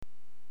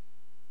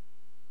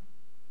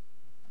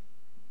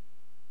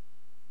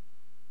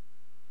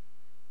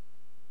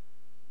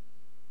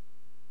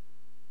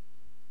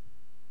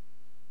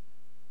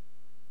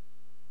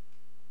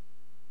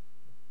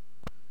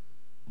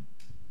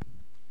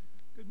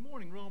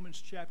morning, Romans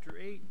chapter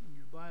 8. In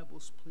your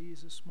Bibles,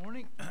 please, this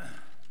morning.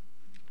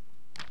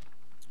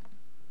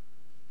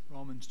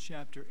 Romans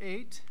chapter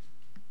 8.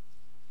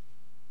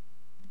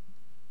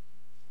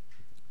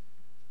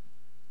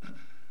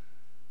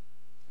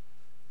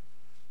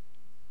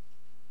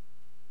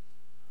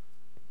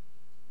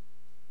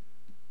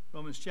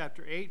 Romans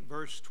chapter 8,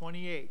 verse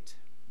 28.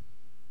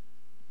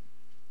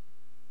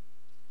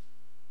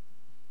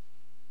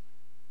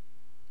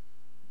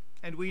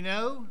 And we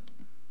know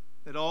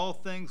that all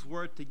things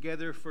work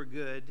together for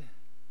good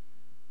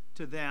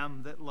to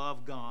them that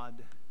love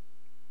God,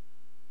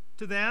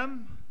 to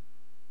them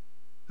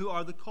who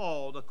are the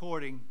called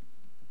according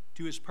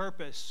to his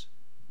purpose,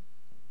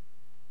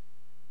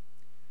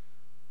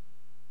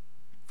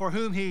 for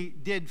whom he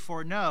did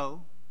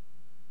foreknow,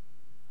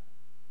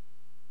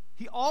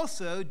 he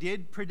also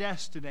did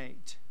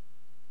predestinate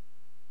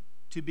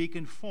to be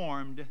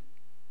conformed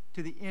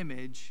to the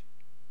image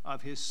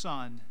of his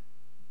Son,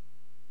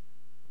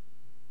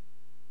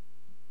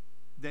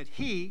 that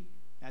he,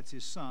 that's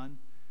his Son,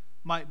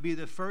 might be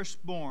the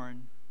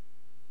firstborn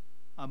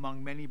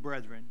among many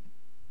brethren.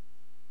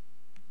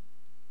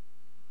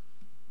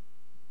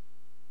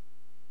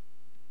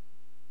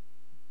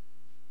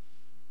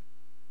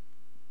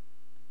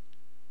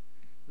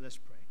 Let's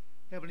pray.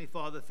 Heavenly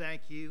Father,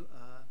 thank you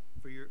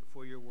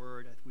for your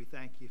word. We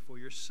thank you for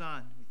your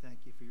Son. We thank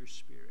you for your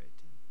Spirit.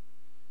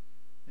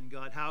 And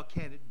God, how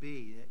can it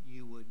be that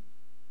you would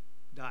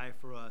die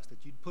for us,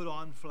 that you'd put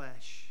on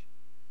flesh,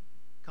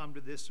 come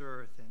to this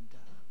earth and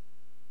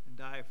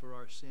die for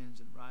our sins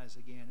and rise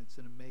again? It's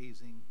an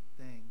amazing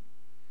thing.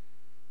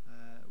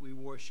 We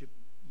worship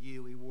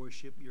you. We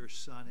worship your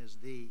Son as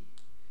thee.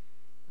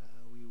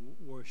 We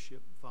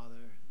worship,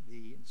 Father,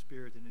 thee in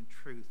spirit and in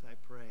truth, I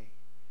pray.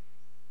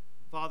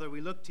 Father,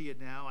 we look to you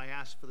now. I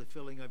ask for the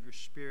filling of your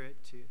Spirit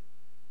to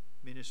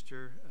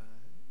minister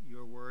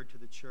your word to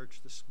the church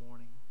this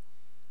morning.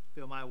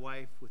 Fill my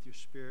wife with your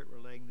Spirit,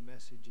 relaying the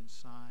message in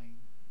sign.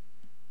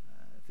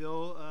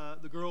 Fill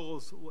the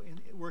girls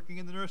working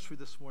in the nursery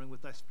this morning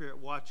with thy Spirit,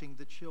 watching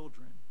the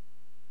children.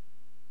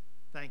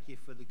 Thank you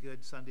for the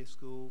good Sunday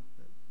school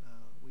that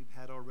we've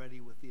had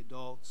already with the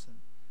adults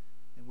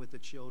and with the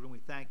children. We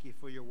thank you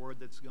for your word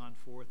that's gone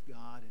forth,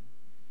 God. And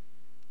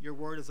your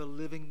word is a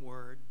living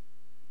word,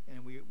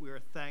 and we are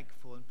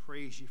thankful and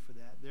praise you for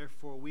that.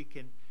 Therefore, we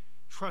can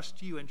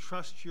trust you and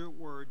trust your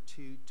word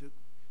to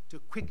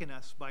quicken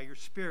us by your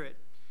Spirit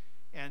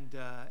and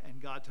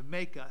God, to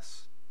make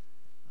us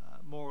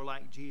more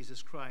like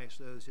Jesus Christ,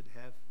 those that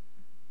have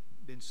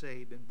been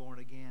saved, been born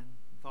again.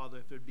 Father,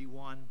 if there'd be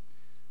one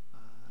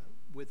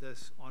with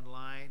us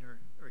online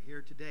or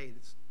here today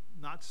that's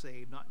not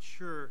saved, not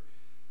sure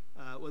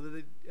whether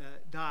they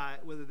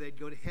whether they'd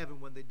go to heaven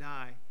when they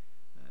die,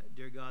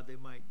 dear God, they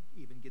might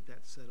even get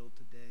that settled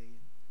today.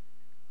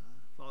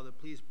 Father,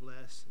 please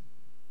bless, and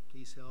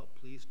please help,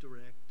 please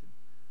direct. And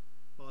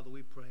Father,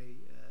 we pray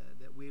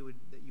that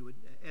you would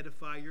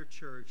edify your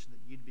church and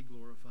that you'd be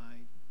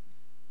glorified.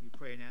 We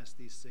pray and ask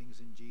these things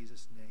in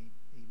Jesus' name.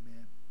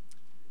 Amen.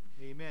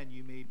 Amen.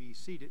 You may be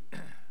seated.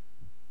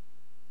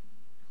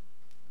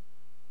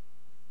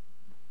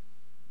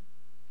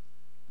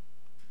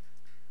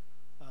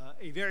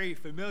 A very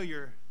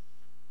familiar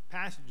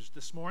passage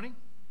this morning.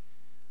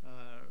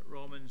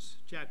 Romans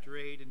chapter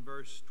 8 and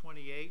verse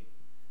 28.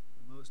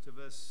 Most of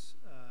us,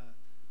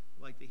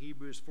 like the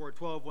Hebrews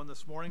 4:12 one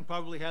this morning,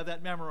 probably have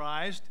that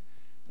memorized.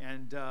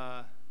 And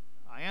I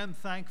am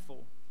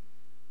thankful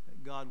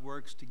that God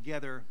works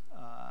together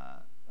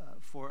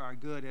for our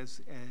good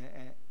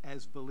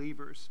as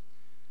believers.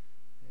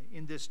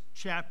 In this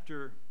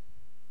chapter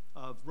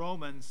of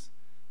Romans,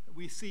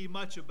 we see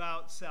much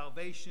about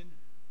salvation,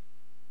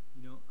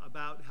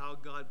 about how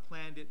God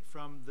planned it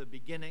from the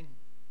beginning.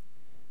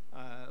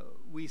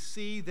 We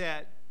see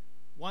that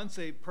once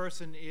a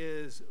person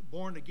is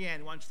born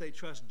again, once they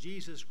trust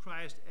Jesus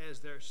Christ as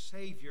their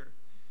Savior,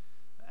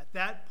 at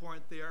that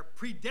point they are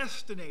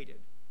predestinated.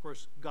 Of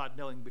course, God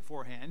knowing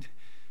beforehand.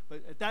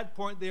 But at that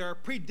point, they are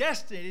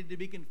predestinated to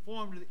be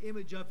conformed to the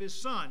image of his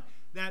Son.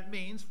 That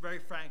means, very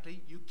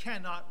frankly, you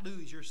cannot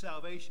lose your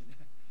salvation.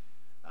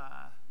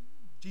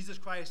 Jesus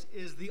Christ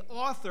is the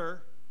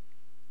author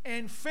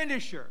and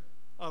finisher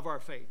of our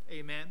faith.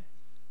 Amen.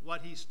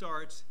 What he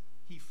starts,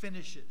 he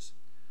finishes.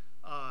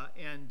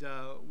 And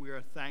we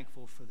are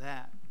thankful for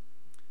that.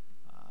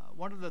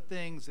 One of the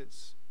things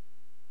that's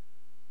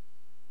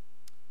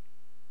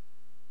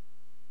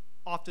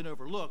often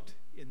overlooked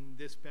in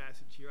this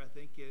passage here, I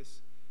think,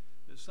 is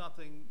there's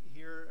something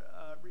here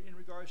in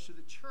regards to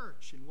the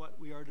church and what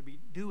we are to be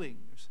doing.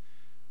 There's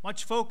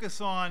much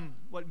focus on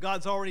what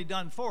God's already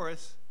done for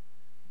us,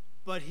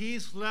 but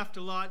he's left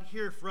a lot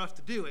here for us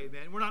to do,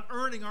 amen. We're not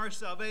earning our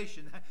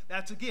salvation.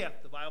 That's a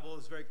gift. The Bible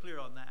is very clear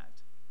on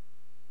that.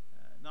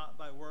 Not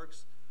by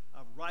works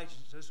of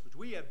righteousness, which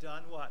we have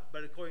done, what?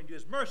 But according to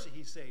his mercy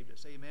he saved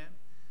us, amen.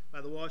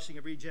 By the washing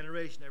of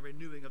regeneration and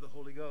renewing of the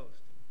Holy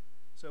Ghost.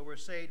 So we're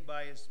saved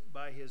by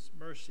his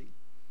mercy.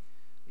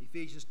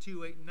 Ephesians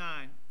 2:8 and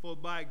 9. For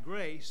by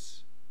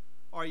grace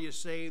are you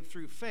saved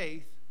through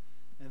faith,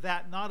 and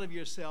that not of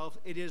yourself.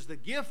 It is the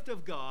gift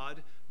of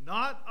God,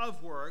 not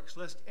of works,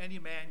 lest any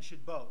man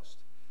should boast.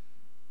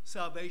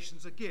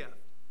 Salvation's a gift.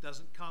 It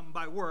doesn't come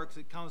by works.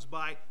 It comes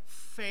by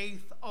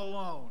faith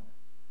alone.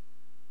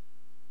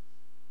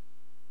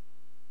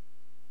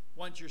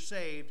 Once you're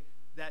saved,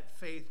 that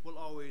faith will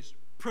always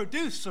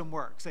produce some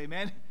works,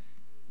 amen?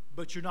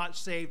 But you're not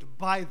saved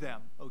by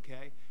them,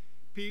 okay?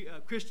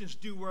 Christians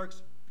do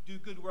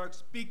good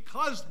works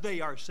because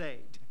they are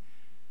saved.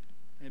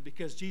 And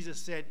because Jesus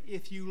said,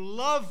 if you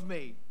love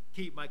me,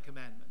 keep my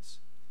commandments.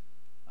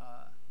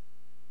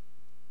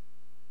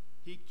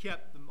 He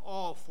kept them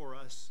all for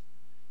us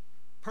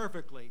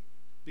perfectly,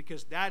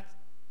 because that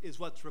is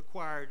what's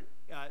required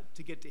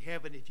to get to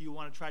heaven. If you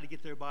want to try to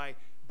get there by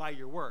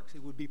your works,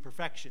 it would be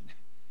perfection.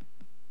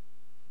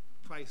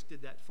 Christ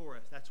did that for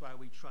us. That's why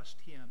we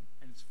trust him,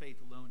 and it's faith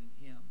alone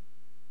in him.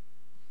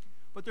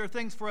 But there are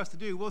things for us to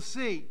do. We'll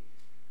see.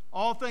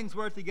 All things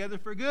work together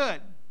for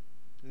good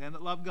to them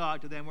that love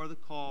God, to them who are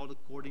called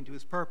according to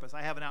his purpose.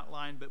 I have an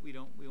outline, but we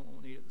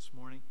won't need it this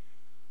morning.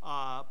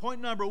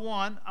 Point number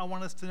one, I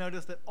want us to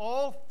notice that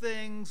all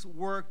things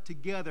work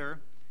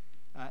together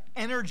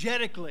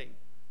energetically.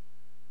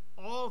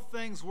 All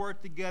things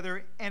work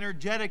together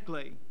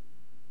energetically.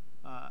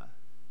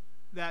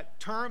 That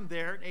term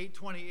there in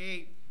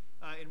 8:28,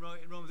 in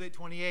Romans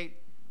 8:28,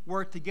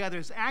 work together,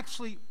 is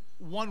actually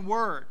one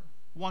word.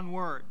 One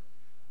word.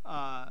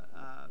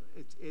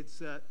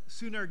 It's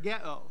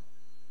synergeo,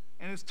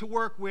 and it's to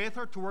work with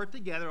or to work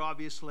together,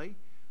 obviously,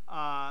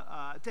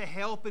 to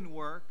help in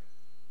work,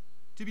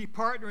 to be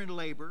partner in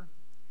labor,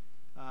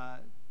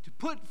 to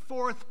put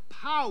forth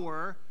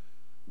power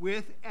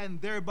with,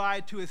 and thereby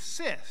to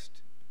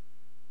assist.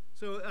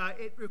 So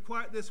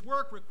this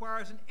work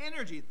requires an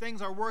energy.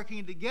 Things are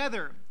working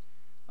together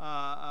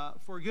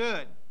for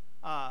good.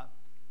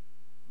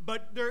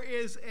 But there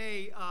is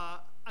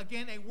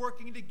again a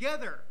working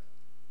together.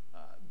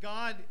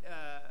 God,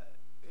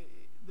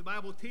 the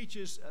Bible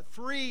teaches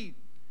three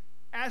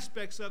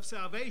aspects of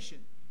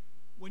salvation.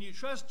 When you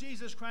trust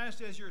Jesus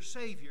Christ as your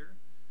Savior,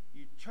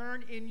 you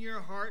turn in your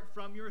heart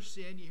from your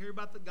sin. You hear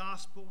about the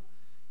gospel.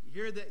 You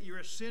hear that you're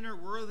a sinner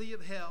worthy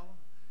of hell.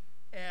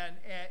 And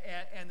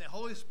the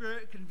Holy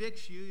Spirit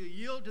convicts you. You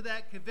yield to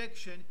that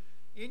conviction.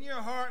 In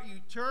your heart, you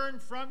turn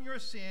from your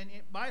sin.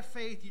 By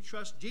faith, you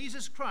trust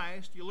Jesus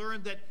Christ. You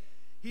learn that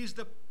he's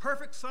the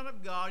perfect Son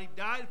of God. He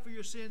died for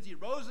your sins. He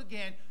rose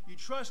again. You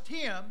trust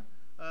him.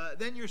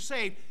 Then you're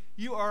saved.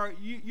 You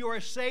are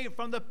saved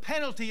from the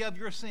penalty of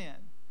your sin.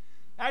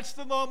 That's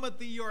the moment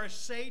that you are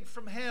saved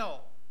from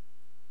hell.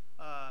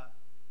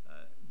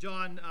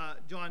 John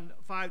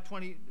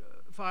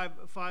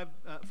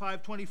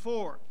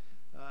 5:24.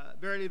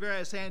 Verily, verily,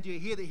 I say unto you,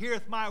 he that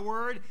heareth my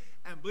word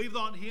and believeth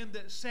on him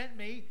that sent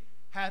me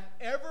hath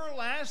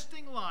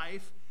everlasting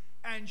life,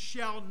 and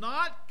shall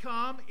not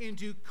come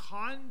into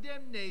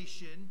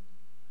condemnation,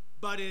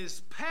 but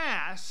is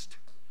passed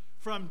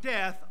from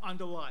death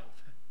unto life.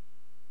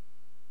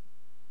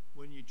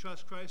 When you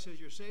trust Christ as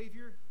your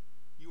Savior,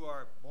 you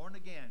are born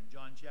again,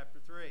 John chapter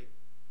 3.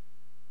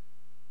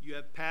 You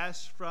have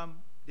passed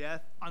from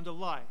death unto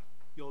life.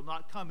 You'll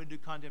not come into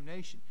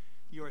condemnation.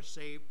 You are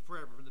saved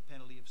forever from the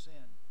penalty of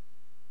sin.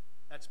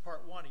 That's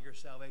part one of your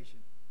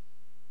salvation.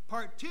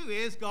 Part two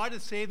is God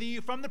is saving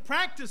you from the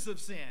practice of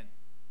sin.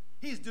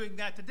 He's doing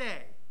that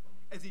today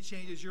as he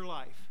changes your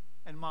life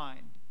and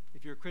mine,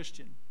 if you're a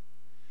Christian.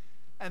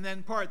 And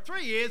then part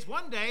three is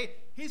one day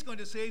he's going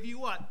to save you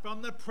what?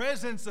 From the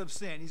presence of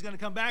sin. He's going to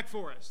come back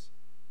for us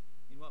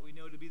in what we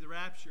know to be the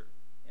rapture.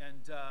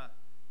 And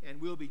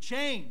we'll be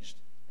changed.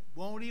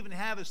 Won't even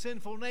have a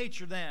sinful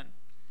nature then.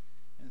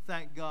 And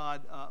thank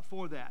God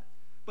for that.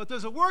 But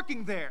there's a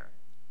working there.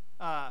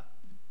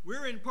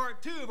 We're in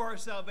part two of our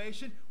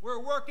salvation. We're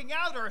working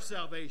out our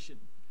salvation.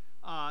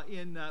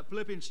 In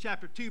Philippians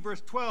chapter 2,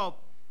 verse 12,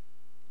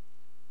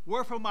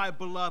 wherefore, my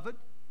beloved,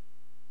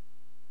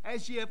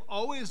 as ye have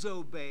always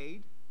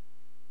obeyed,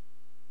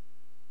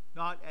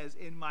 not as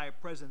in my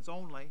presence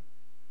only,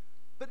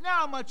 but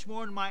now much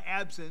more in my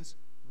absence,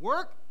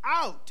 work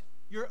out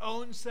your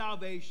own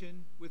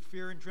salvation with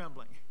fear and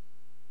trembling.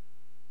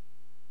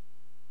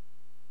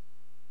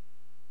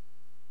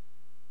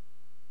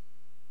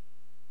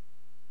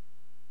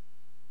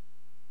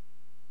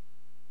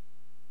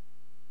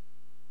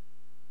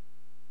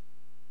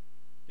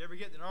 You ever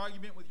get in an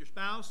argument with your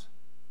spouse?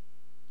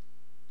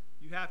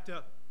 You have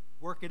to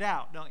work it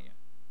out, don't you?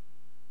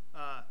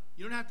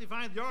 You don't have to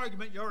find the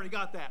argument. You already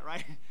got that,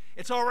 right?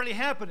 It's already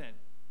happening.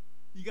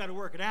 You got to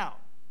work it out.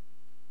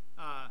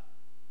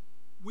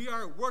 We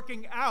are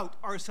working out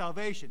our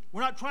salvation.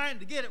 We're not trying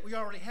to get it. We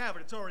already have it.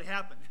 It's already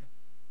happened.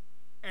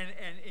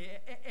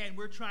 And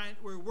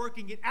we're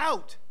working it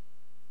out.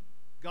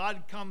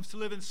 God comes to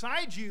live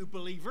inside you,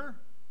 believer.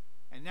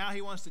 And now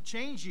he wants to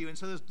change you. And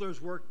so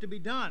there's work to be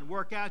done.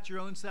 Work out your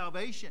own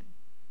salvation.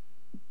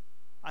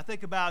 I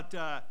think about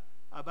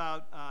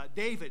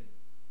David.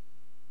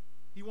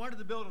 He wanted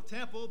to build a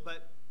temple,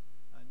 but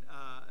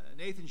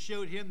Nathan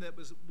showed him that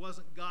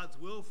wasn't God's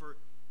will for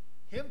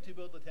him to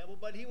build the temple,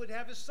 but he would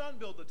have his son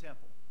build the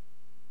temple.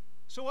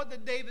 So what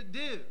did David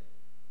do?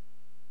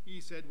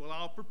 He said, well,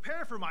 I'll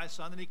prepare for my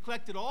son. And he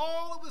collected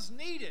all that was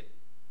needed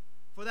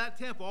for that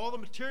temple, all the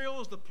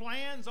materials, the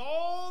plans,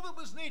 all that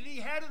was needed.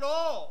 He had it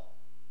all.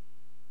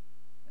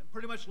 And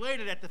pretty much laid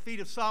it at the feet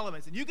of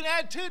Solomon. And you can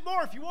add to it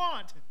more if you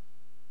want.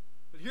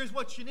 But here's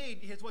what you need.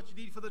 Here's what you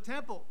need for the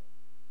temple.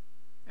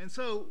 And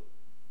so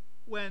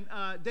when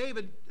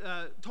David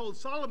told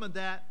Solomon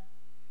that,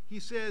 he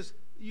says,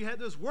 you have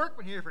those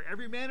workmen here for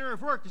every manner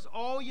of work. It's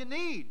all you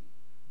need.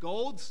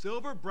 Gold,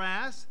 silver,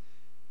 brass.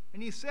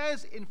 And he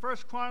says in 1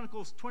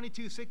 Chronicles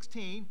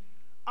 22:16,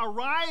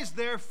 arise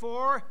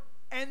therefore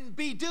and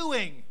be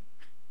doing.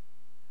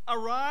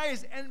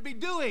 Arise and be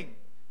doing.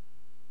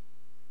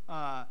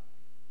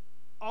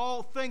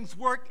 All things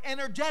work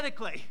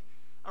energetically.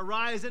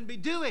 Arise and be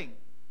doing.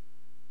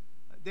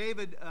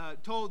 David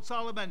told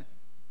Solomon,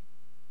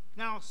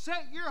 now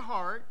set your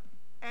heart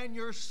and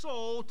your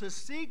soul to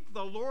seek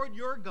the Lord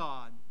your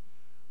God.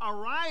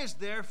 Arise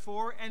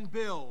therefore and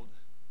build.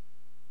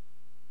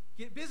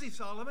 Get busy,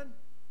 Solomon.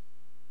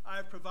 I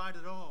have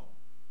provided all.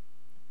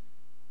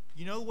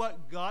 You know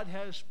what God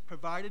has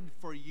provided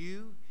for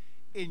you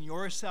in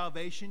your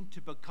salvation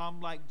to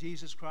become like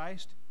Jesus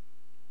Christ?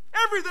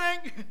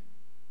 Everything!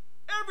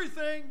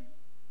 Everything!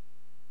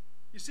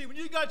 You see, when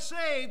you got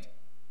saved,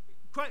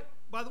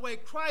 by the way,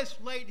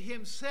 Christ laid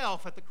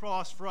himself at the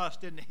cross for us,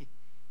 didn't he?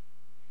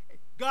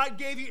 God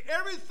gave you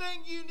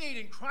everything you need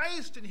in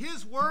Christ and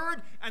his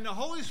word and the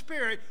Holy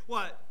Spirit,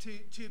 what?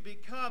 To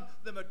become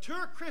the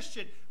mature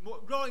Christian,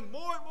 growing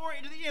more and more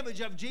into the image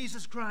of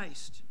Jesus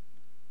Christ.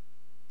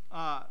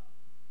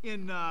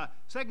 In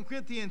 2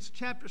 Corinthians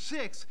chapter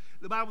 6,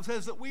 the Bible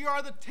says that we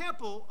are the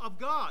temple of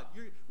God.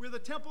 We're the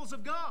temples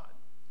of God.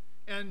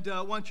 And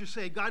once you're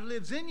saved, God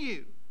lives in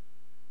you.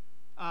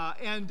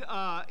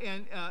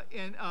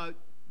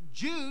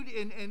 Jude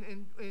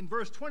in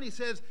verse 20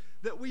 says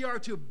that we are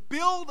to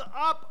build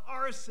up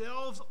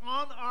ourselves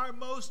on our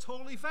most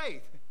holy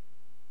faith.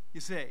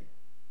 You see.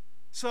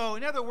 So,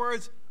 in other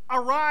words,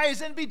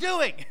 arise and be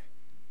doing.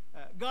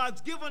 God's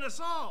given us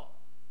all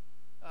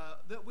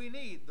that we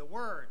need. The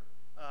Word,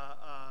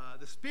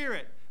 the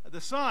Spirit,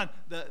 the Son,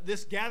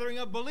 this gathering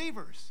of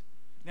believers.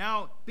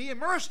 Now, be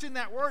immersed in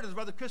that Word, as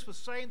Brother Chris was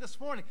saying this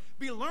morning.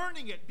 Be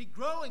learning it, be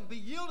growing, be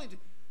yielding to.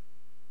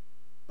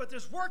 But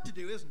there's work to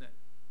do, isn't it?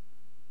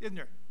 Isn't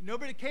there?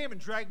 Nobody came and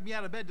dragged me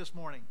out of bed this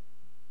morning.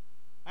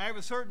 I have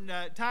a certain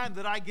time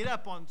that I get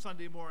up on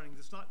Sunday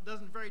mornings.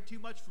 Doesn't vary too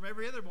much from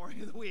every other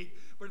morning of the week,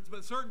 but it's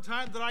a certain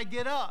time that I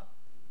get up.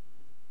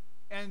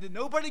 And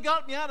nobody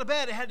got me out of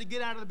bed. I had to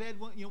get out of the bed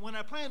when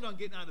I planned on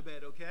getting out of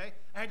bed, okay?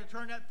 I had to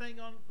turn that thing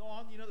on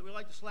that we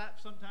like to slap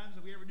sometimes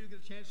if we ever do get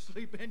a chance to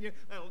sleep in.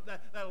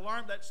 That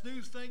alarm, that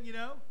snooze thing,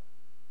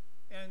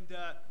 And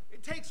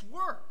it takes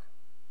work.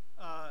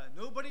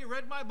 Nobody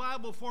read my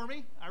Bible for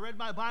me. I read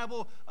my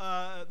Bible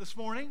this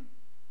morning.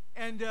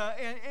 And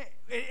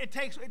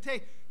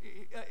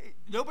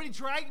nobody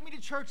dragged me to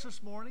church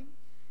this morning,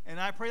 and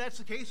I pray that's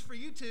the case for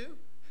you too.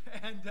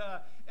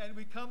 And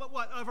we come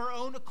at of our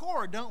own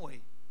accord, don't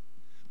we?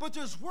 But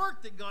there's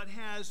work that God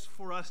has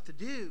for us to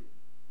do,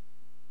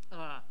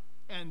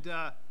 and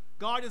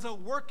God is a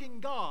working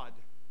God.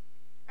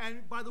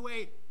 And by the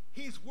way,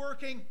 He's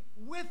working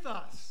with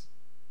us.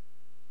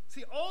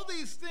 See, all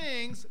these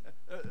things,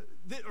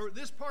 or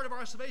this part of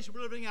our salvation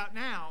we're living out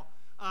now,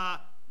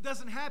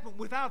 doesn't happen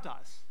without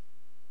us.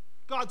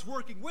 God's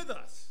working with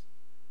us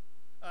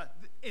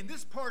in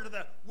this part of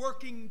the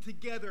working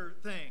together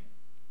thing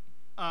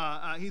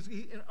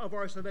of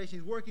our salvation.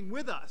 He's working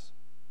with us.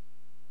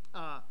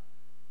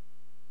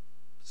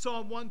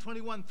 Psalm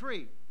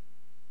 121:3.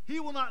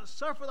 He will not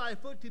suffer thy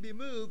foot to be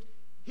moved.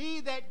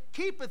 He that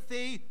keepeth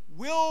thee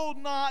will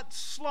not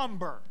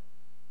slumber.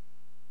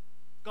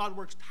 God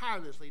works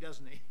tirelessly,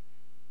 doesn't he?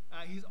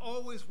 He's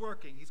always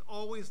working. He's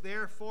always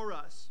there for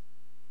us.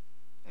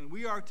 And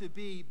we are to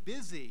be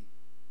busy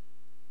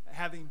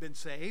having been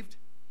saved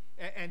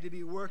and to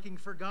be working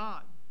for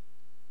God.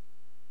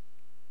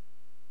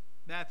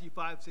 Matthew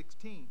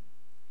 5:16.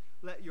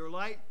 Let your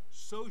light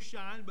so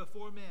shine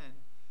before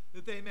men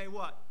that they may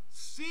what?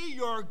 See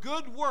your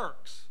good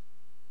works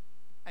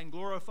and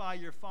glorify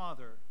your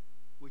Father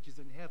which is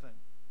in heaven.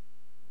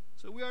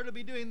 So we are to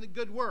be doing the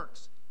good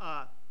works.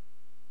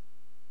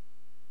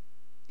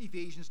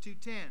 Ephesians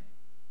 2:10.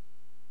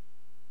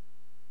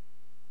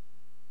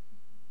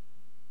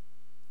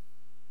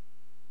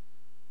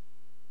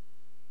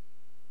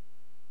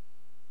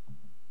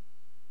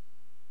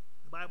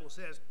 The Bible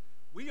says,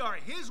 we are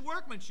his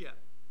workmanship,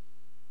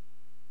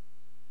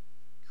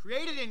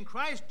 created in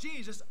Christ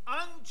Jesus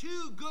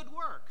unto good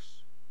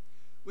works,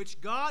 which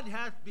God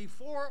hath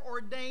before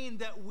ordained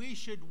that we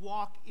should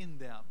walk in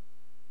them.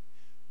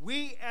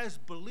 We as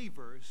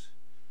believers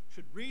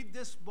should read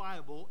this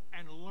Bible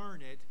and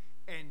learn it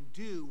and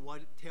do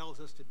what it tells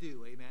us to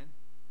do. Amen?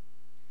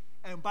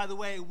 And by the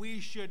way, we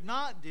should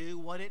not do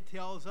what it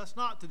tells us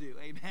not to do.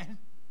 Amen?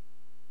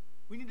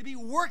 We need to be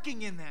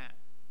working in that.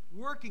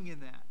 Working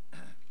in that.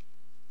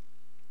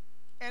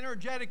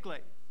 Energetically.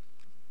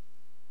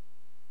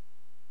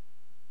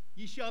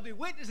 Ye shall be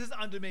witnesses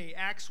unto me,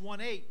 Acts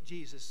 1:8,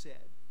 Jesus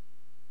said.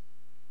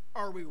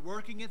 Are we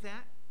working at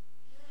that?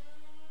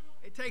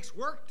 It takes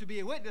work to be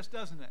a witness,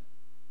 doesn't it?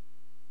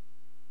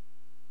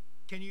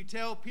 Can you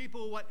tell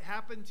people what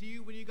happened to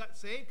you when you got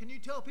saved? Can you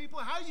tell people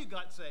how you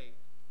got saved?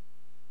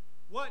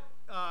 What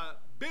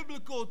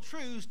biblical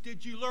truths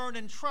did you learn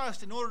and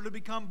trust in order to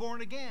become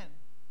born again?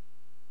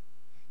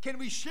 Can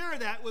we share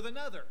that with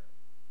another?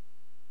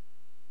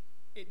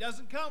 It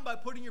doesn't come by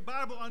putting your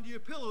Bible under your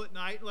pillow at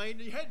night, laying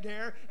your head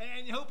there,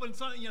 and hoping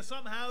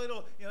somehow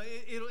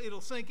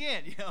it'll sink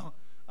in. It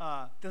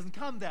doesn't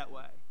come that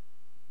way.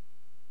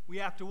 We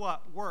have to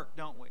what? Work,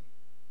 don't we?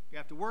 We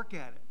have to work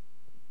at it,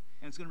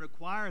 and it's going to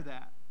require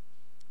that.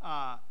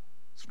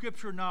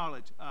 Scripture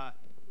knowledge,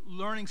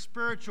 learning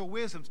spiritual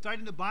wisdom,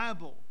 studying the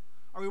Bible.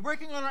 Are we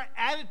working on our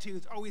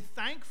attitudes? Are we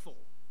thankful?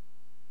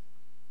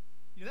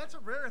 That's a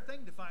rare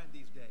thing to find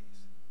these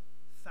days.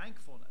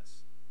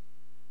 Thankfulness.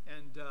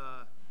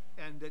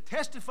 And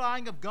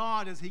testifying of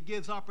God as he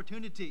gives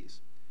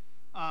opportunities.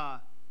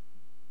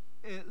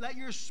 Let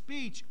your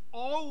speech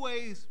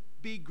always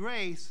be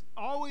grace.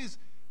 Always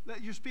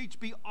let your speech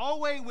be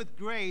always with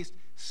grace,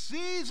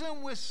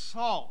 seasoned with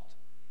salt,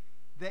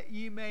 that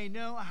ye may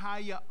know how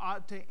you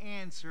ought to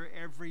answer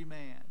every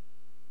man.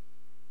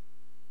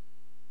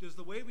 Does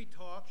the way we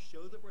talk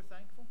show that we're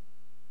thankful?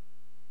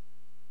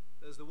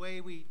 Does the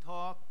way we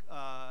talk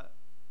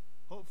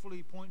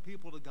hopefully point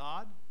people to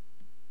God?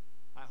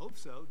 I hope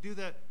so. Do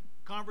the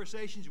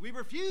conversations we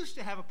refuse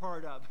to have a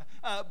part of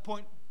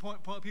point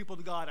people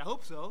to God? I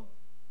hope so.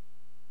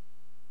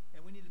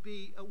 And we need to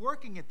be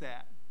working at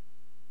that.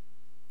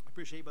 I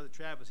appreciate Brother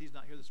Travis. He's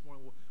not here this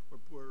morning.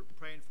 We're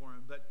praying for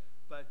him. But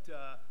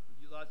a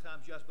lot of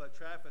times you ask Brother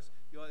Travis,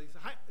 he says,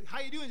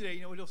 how you doing today?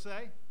 You know what he'll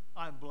say?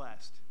 I'm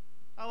blessed.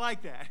 I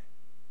like that.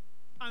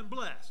 I'm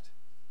blessed.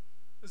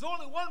 There's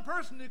only one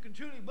person who can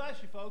truly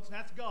bless you, folks, and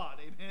that's God.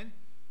 Amen.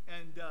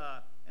 And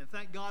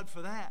thank God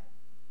for that.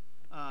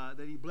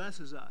 That he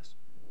blesses us.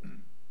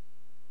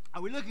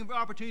 Are we looking for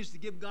opportunities to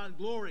give God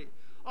glory?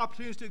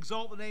 Opportunities to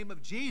exalt the name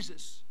of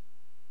Jesus?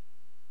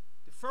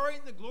 Deferring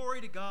the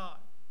glory to God.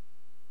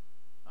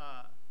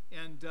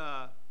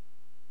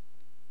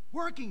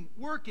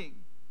 Working.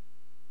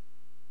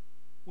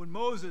 When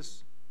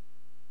Moses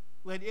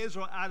led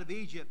Israel out of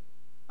Egypt,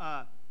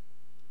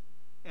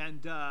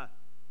 and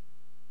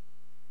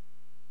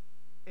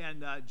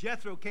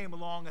Jethro came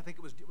along, I think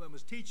it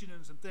was teaching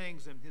him some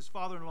things, and his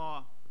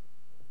father-in-law,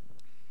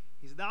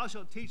 he said, thou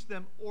shalt teach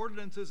them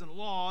ordinances and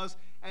laws,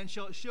 and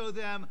shalt show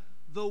them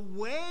the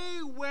way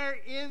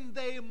wherein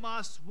they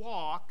must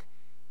walk,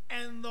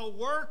 and the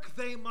work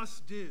they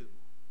must do.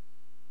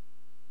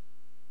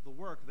 The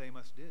work they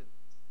must do.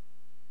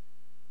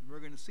 And we're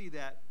going to see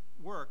that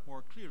work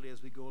more clearly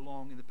as we go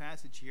along in the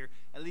passage here,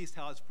 at least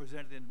how it's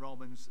presented in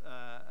Romans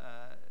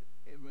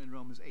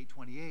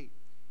 8:28.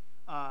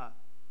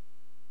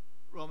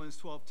 Romans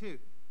 12:2.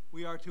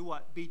 We are to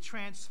what? Be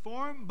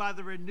transformed by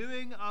the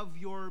renewing of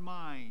your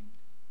mind.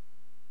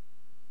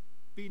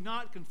 Be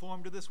not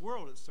conformed to this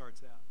world, it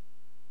starts out.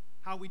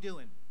 How are we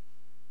doing?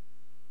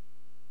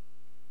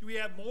 Do we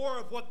have more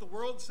of what the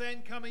world's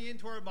saying coming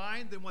into our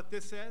mind than what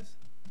this says?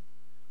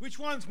 Which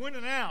one's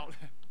winning out?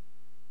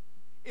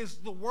 Is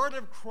the word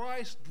of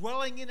Christ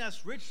dwelling in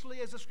us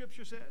richly, as the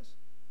scripture says?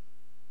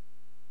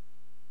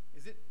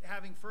 Is it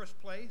having first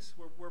place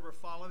where we're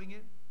following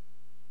it?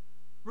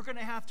 We're going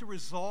to have to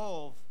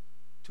resolve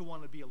to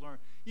want to be a learner.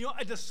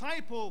 A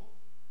disciple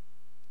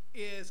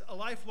is a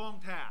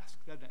lifelong task,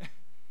 doesn't it?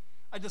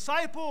 A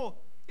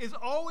disciple is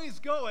always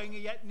going,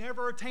 yet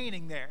never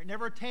attaining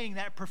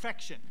that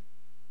perfection.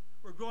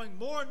 We're growing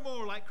more and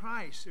more like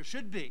Christ. There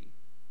should be,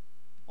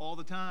 all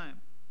the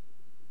time.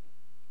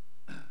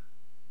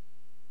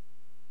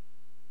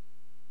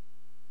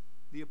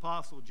 The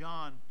Apostle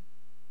John,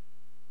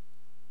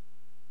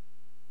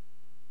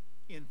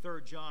 in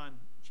 3 John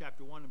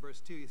chapter 1 and verse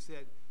 2, he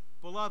said,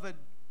 Beloved,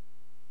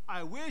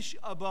 I wish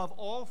above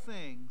all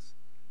things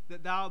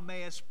that thou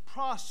mayest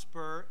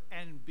prosper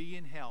and be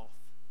in health.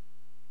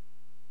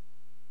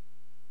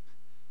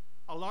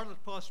 A lot of the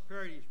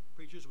prosperity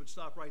preachers would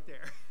stop right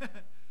there.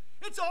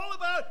 It's all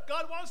about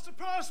God wants to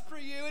prosper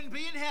you and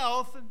be in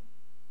health.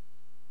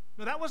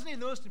 No, that wasn't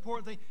even the most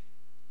important thing.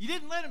 You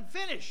didn't let him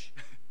finish.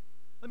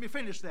 Let me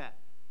finish that.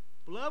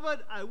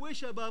 Beloved, I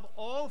wish above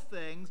all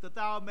things that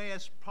thou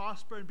mayest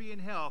prosper and be in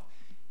health,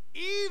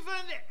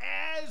 even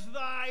as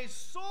thy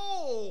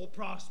soul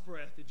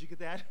prospereth. Did you get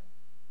that?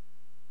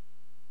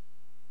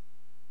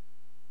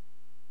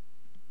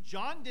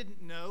 John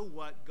didn't know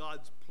what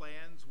God's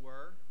plans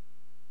were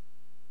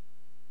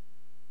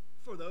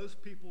for those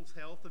people's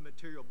health and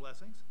material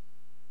blessings.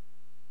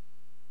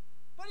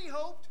 But he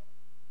hoped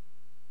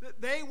that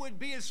they would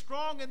be as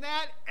strong in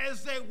that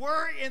as they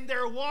were in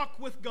their walk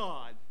with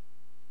God.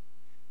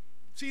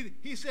 See,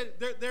 he said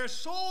their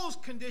soul's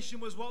condition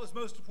was what was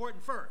most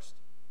important first.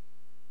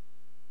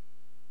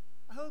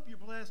 I hope you're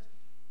blessed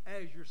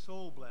as your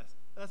soul blessed.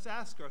 Let's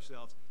ask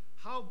ourselves,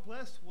 how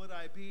blessed would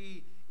I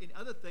be in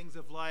other things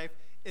of life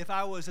if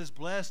I was as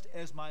blessed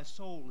as my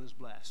soul is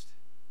blessed?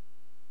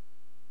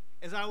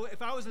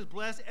 if I was as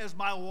blessed as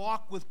my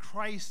walk with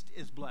Christ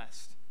is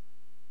blessed.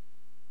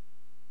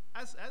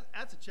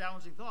 That's a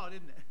challenging thought,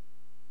 isn't it?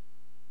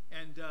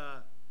 And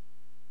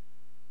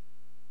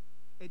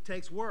it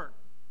takes work.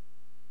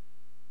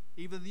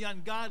 Even the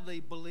ungodly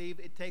believe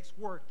it takes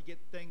work to get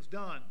things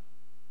done.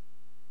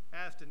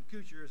 Ashton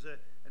Kutcher is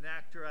an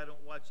actor. I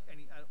don't watch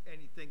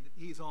anything that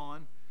he's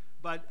on.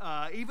 But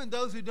even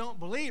those who don't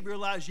believe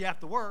realize you have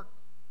to work.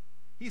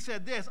 He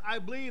said this: I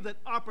believe that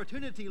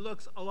opportunity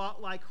looks a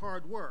lot like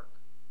hard work.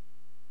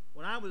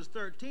 When I was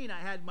 13, I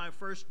had my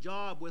first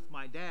job with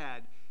my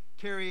dad,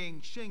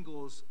 carrying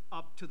shingles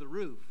up to the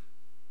roof.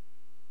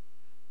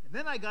 And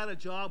then I got a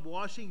job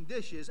washing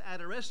dishes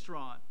at a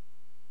restaurant.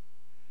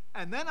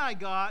 And then I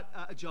got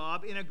a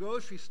job in a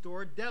grocery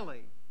store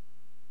deli.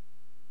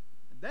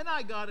 And then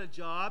I got a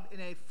job in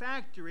a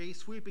factory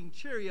sweeping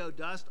Cheerio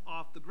dust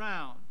off the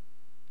ground.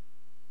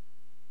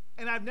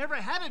 And I've never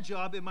had a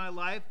job in my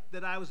life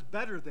that I was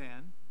better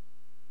than.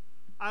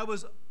 I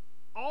was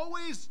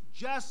always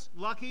just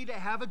lucky to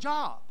have a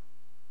job.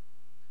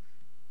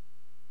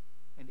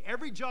 And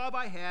every job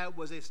I had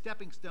was a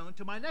stepping stone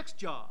to my next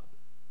job.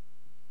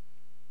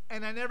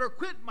 And I never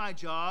quit my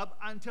job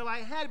until I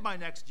had my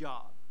next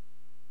job.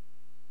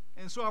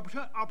 And so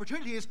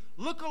opportunities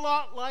look a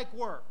lot like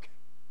work.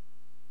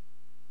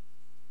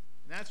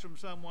 And that's from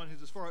someone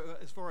who's,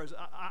 as far as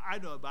I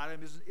know about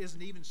him,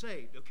 isn't even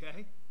saved,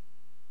 okay?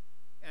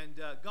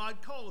 And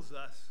God calls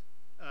us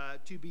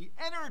to be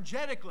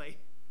energetically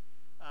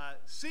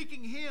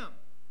seeking Him,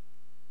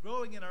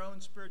 growing in our own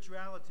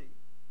spirituality.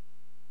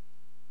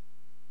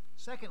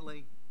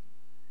 Secondly,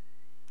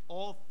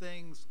 all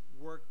things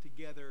work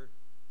together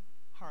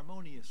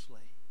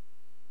harmoniously.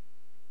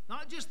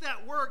 Not just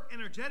that work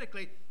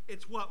energetically,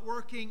 it's what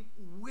working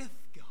with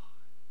God,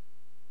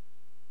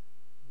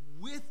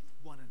 with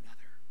one another,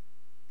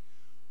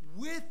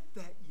 with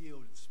that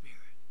yielded spirit.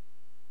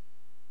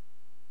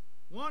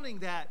 Wanting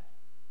that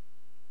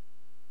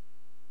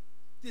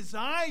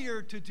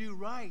desire to do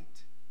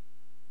right.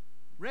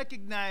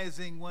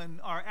 Recognizing when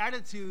our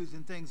attitudes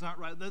and things aren't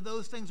right. They're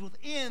those things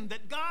within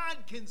that God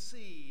can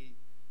see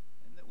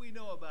and that we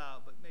know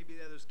about, but maybe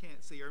the others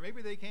can't see, or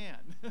maybe they can.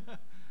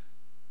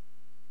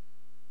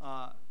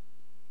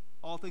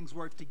 All things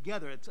work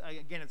together.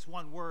 It's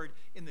one word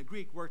in the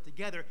Greek, work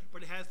together,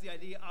 but it has the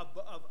idea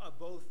of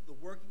both the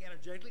working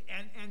energetically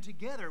and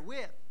together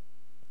with.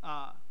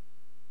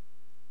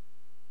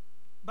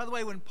 By the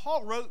way, when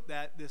Paul wrote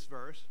this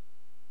verse,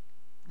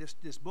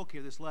 this book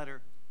here, this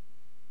letter,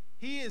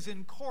 he is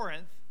in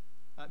Corinth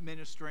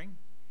ministering.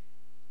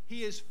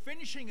 He is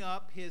finishing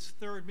up his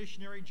third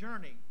missionary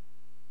journey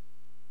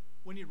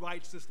when he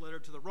writes this letter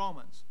to the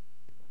Romans.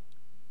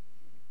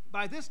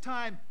 By this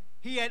time,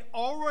 he had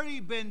already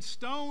been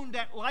stoned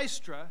at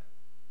Lystra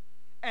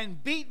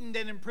and beaten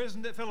and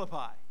imprisoned at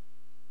Philippi.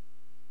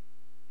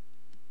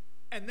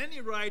 And then he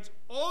writes,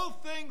 all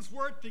things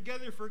work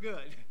together for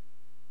good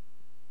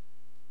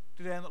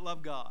to them that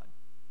love God.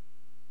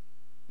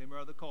 Them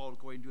are the called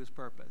according to His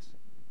purpose.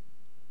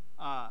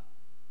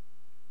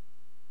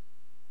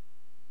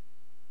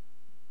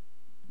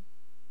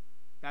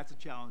 That's a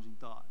challenging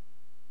thought.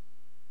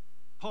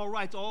 Paul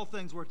writes, all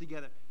things work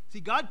together.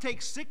 See, God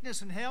takes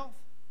sickness and health,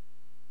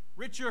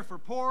 richer for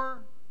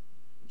poorer,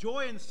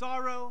 joy and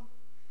sorrow,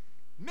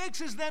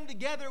 mixes them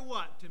together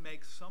what? To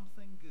make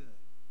something good.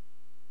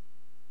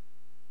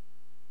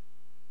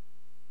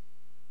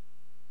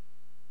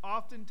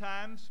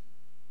 Oftentimes,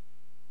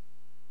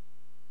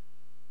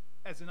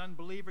 as an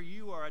unbeliever,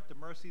 you are at the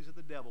mercies of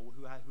the devil,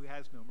 who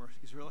has no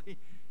mercies, really.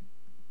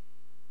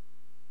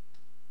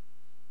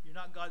 You're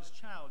not God's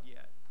child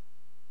yet.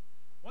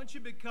 Once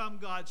you become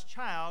God's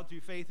child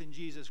through faith in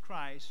Jesus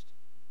Christ,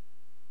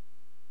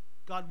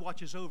 God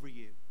watches over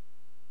you.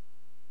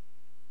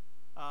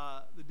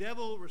 The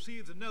devil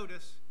receives a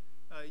notice.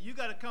 You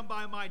got to come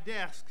by my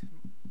desk.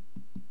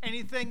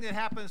 Anything that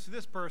happens to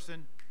this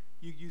person,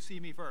 you see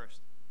me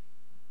first.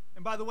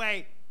 And by the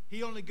way,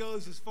 he only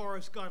goes as far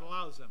as God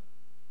allows him.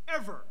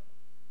 Ever.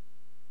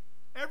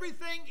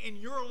 Everything in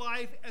your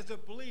life as a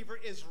believer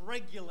is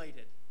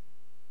regulated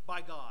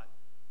by God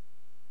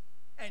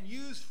and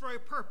used for a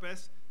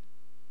purpose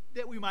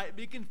that we might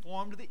be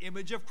conformed to the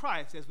image of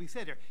Christ, as we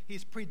said here.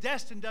 He's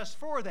predestined us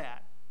for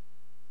that.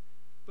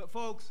 But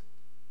folks,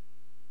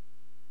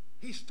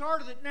 He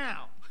started it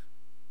now.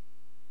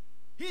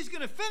 He's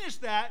going to finish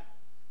that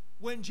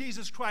when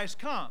Jesus Christ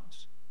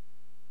comes.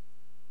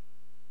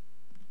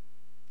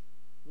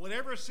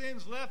 Whatever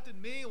sin's left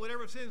in me,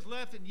 whatever sin's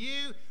left in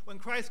you, when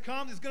Christ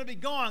comes, it's going to be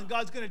gone.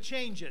 God's going to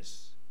change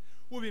us.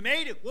 We'll be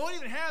made it. We won't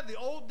even have the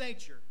old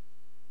nature.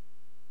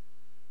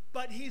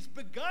 But He's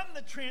begun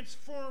the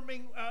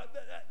transforming,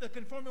 the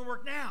conforming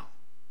work now.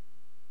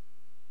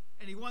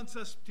 And He wants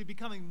us to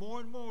becoming more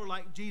and more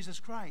like Jesus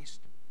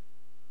Christ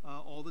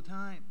all the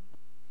time.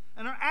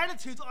 And our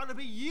attitudes ought to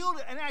be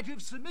yielded, an attitude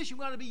of submission.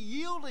 We ought to be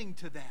yielding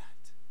to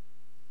that.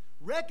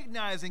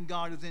 Recognizing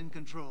God is in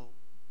control.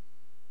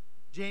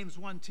 James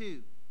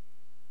 1:2.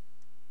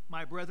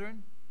 My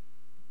brethren,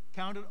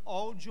 count it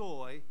all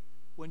joy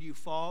when you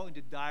fall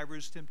into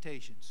divers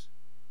temptations.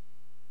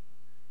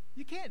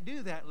 You can't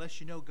do that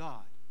unless you know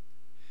God.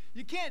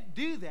 You can't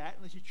do that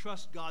unless you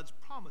trust God's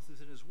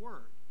promises in his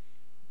word.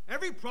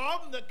 Every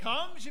problem that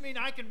comes,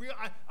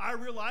 I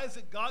realize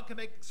that God can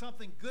make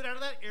something good out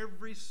of that,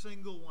 every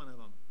single one of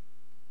them.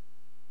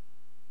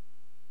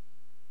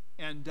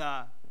 And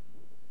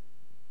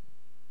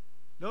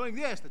knowing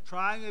this, the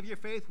trying of your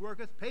faith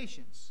worketh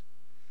patience.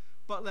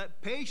 But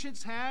let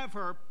patience have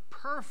her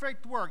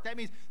perfect work. That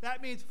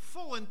means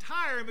full,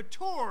 entire, and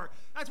mature.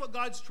 That's what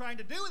God's trying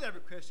to do with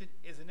every Christian,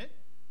 isn't it?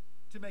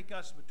 To make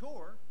us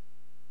mature.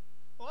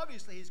 Well,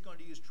 obviously, he's going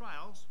to use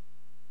trials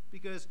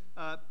because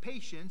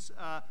patience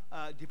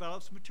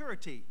develops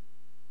maturity.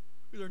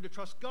 We learn to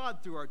trust God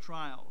through our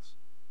trials.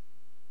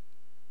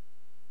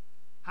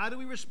 How do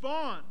we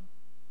respond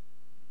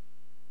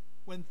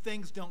when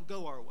things don't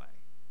go our way?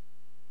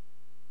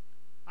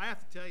 I have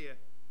to tell you,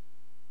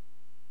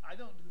 I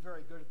don't do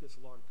very good at this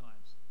a lot of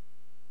times.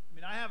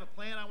 I have a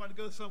plan, I want to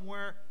go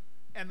somewhere,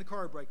 and the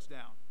car breaks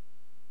down.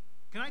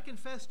 Can I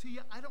confess to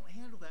you, I don't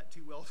handle that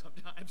too well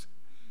sometimes.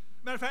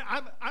 Matter of fact,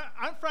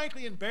 I'm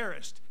frankly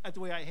embarrassed at the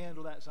way I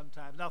handle that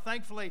sometimes. Now,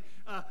 thankfully,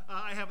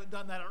 I haven't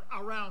done that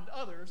around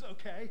others,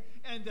 okay?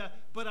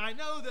 But I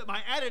know that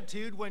my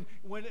attitude when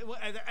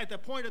at the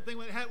point of thing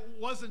when it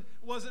wasn't,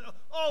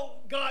 oh,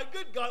 God,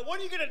 good God, what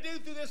are you going to do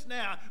through this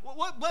now?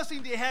 What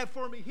blessing do you have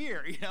for me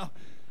here?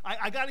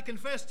 I got to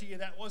confess to you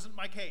that wasn't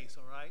my case,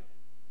 all right?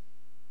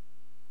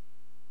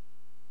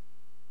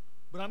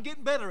 But I'm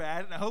getting better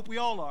at it, and I hope we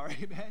all are,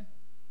 amen?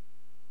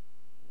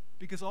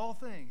 Because all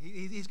things,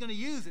 he's going to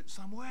use it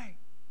some way.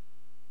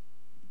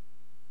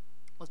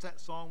 What's that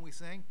song we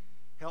sing?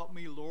 Help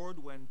me,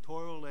 Lord, when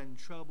toil and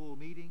trouble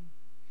meeting,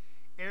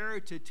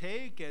 ere to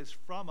take as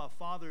from a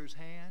father's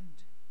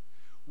hand.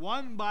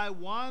 One by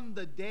one,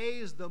 the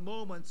days, the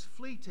moments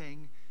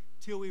fleeting,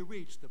 till we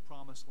reach the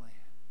promised land.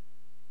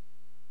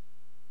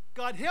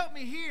 God, help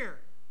me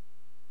here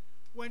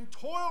when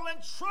toil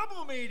and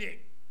trouble meeting.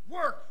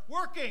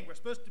 Working. We're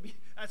supposed to be,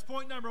 that's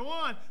point number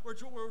one. We're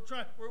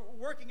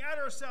working out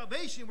our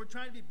salvation. We're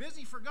trying to be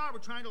busy for God. We're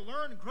trying to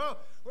learn and grow.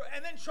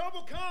 And then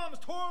trouble comes,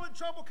 toil and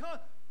trouble comes.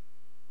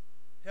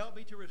 Help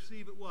me to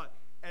receive it what?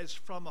 As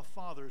from a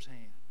father's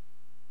hand.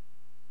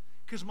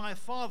 Because my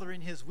Father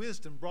in his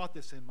wisdom brought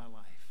this in my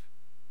life.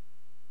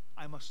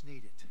 I must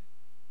need it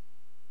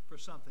for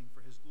something for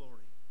his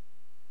glory.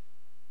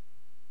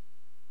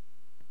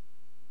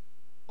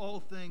 All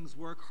things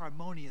work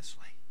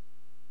harmoniously.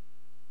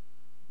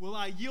 Will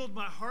I yield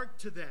my heart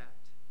to that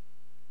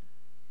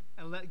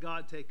and let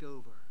God take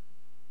over?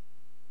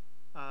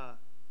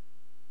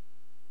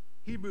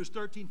 Hebrews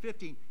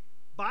 13:15.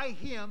 By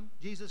him,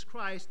 Jesus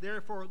Christ,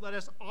 therefore let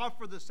us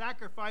offer the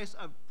sacrifice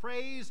of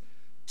praise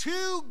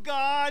to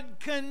God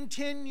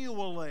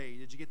continually.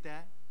 Did you get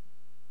that?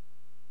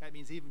 That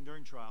means even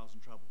during trials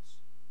and troubles.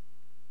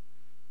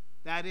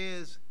 That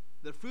is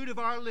the fruit of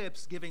our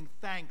lips giving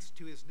thanks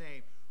to his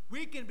name.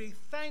 We can be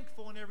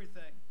thankful in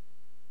everything.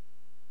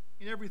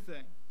 In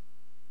everything.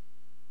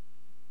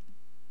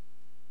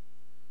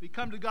 We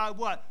come to God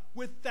what?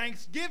 With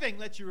thanksgiving,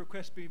 let your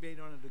request be made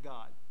known unto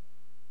God.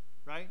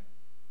 Right?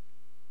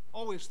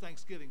 Always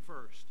thanksgiving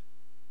first.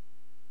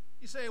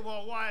 You say,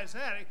 well, why is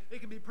that? It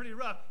can be pretty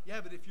rough.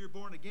 Yeah, but if you're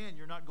born again,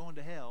 you're not going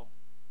to hell.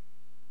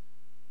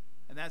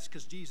 And that's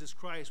because Jesus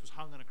Christ was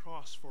hung on a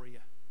cross for you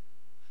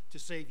to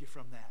save you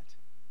from that.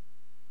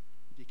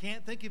 If you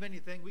can't think of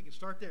anything, we can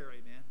start there,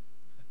 amen.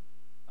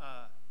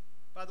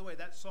 By the way,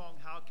 that song,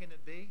 How Can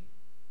It Be?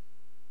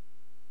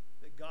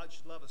 That God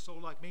should love a soul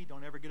like me,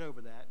 don't ever get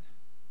over that.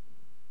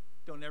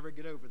 Don't ever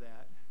get over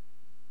that.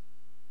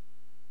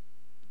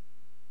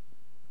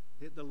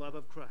 The love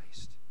of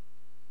Christ.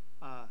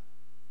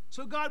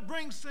 So God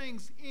brings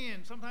things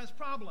in, sometimes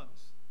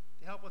problems,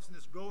 to help us in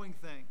this growing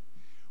thing.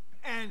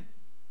 And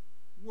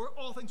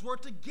all things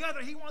work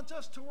together. He wants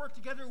us to work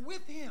together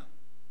with him,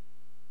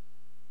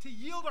 to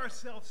yield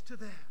ourselves to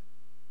that.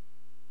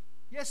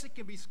 Yes, it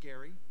can be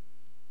scary.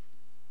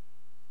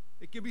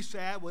 It can be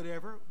sad,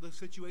 whatever the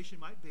situation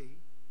might be.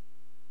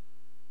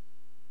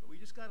 But we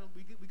just gotta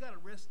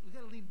rest. We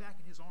gotta lean back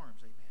in his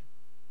arms, amen.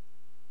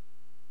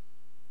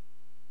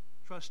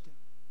 Trust him.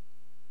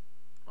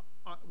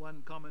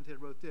 One commentator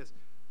wrote this: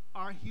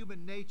 our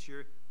human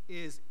nature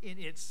is in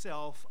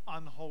itself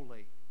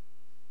unholy,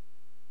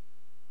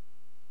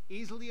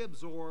 easily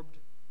absorbed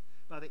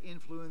by the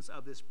influence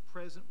of this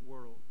present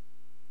world,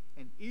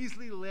 and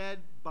easily led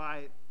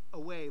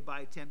away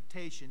by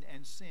temptation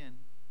and sin.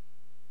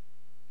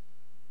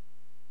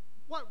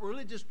 What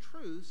religious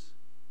truths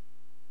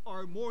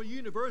are more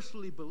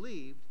universally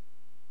believed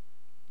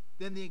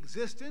than the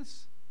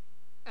existence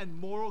and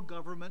moral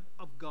government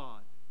of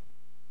God?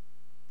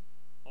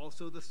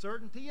 Also the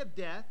certainty of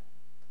death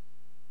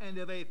and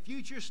of a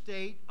future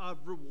state of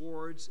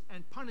rewards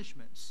and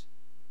punishments.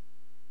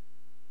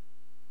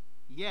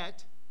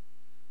 Yet,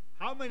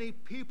 how many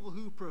people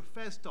who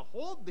profess to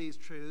hold these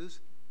truths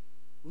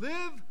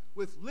live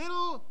with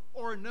little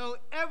or no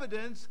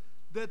evidence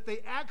that they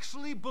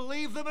actually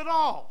believe them at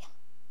all?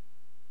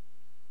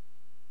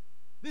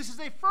 This is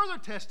a further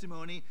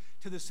testimony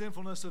to the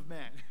sinfulness of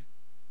man.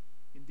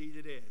 Indeed.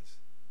 indeed it is.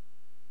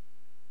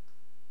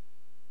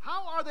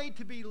 How are they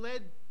to be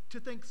led to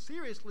think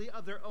seriously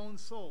of their own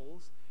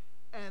souls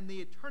and the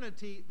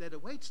eternity that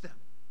awaits them?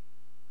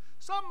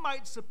 Some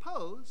might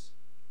suppose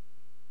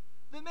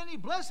the many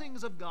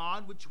blessings of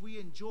God which we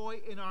enjoy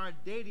in our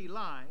daily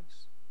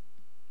lives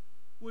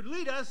would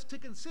lead us to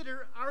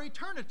consider our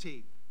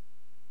eternity.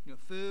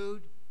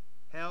 Food,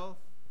 health,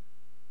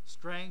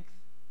 strength,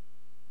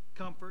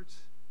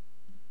 comforts.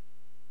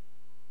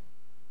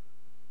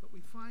 But we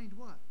find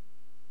what?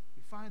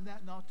 We find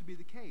that not to be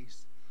the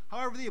case.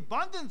 However, the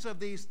abundance of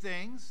these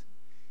things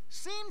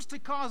seems to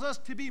cause us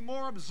to be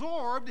more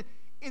absorbed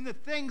in the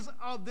things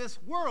of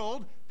this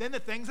world than the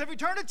things of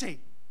eternity.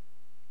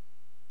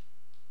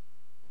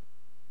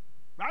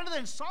 Rather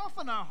than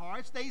soften our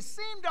hearts, they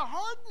seem to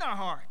harden our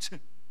hearts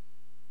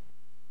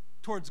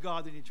towards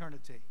God and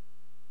eternity.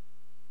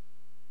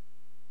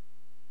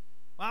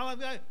 Well, I've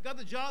got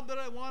the job that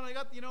I want. I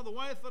got, the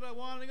wife that I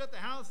want. I got the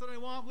house that I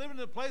want. Living in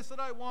the place that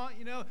I want.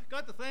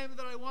 Got the family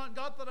that I want.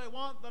 Got that I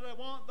want, that I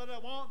want, that I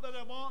want, that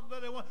I want,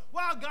 that I want.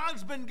 Wow,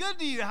 God's been good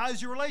to you.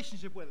 How's your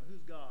relationship with Him?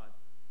 Who's God?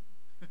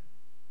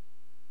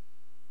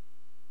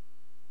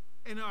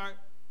 And our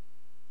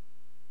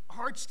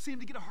hearts seem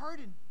to get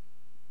hardened.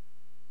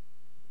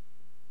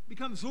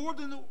 Become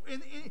absorbed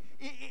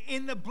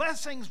in the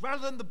blessings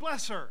rather than the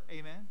blesser.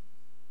 Amen.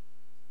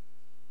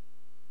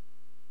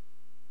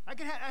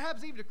 It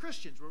happens even to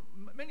Christians. Where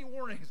many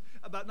warnings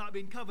about not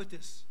being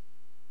covetous,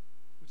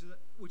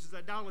 which is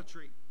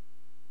idolatry.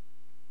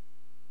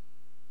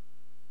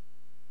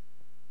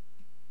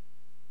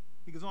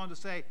 He goes on to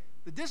say,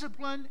 the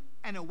discipline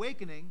and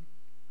awakening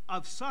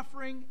of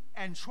suffering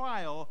and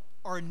trial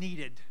are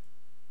needed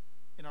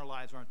in our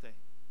lives, aren't they?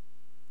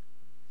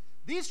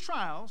 These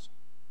trials,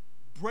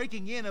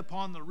 breaking in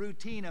upon the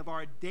routine of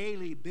our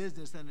daily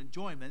business and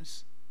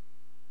enjoyments,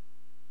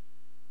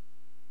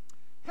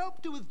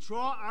 help to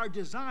withdraw our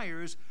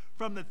desires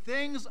from the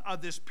things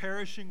of this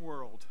perishing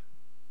world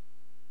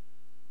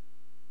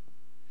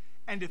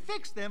and to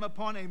fix them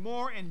upon a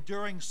more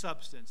enduring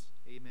substance.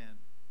 Amen.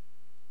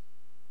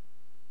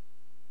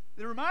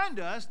 They remind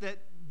us that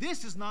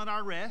this is not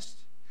our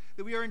rest,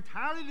 that we are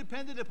entirely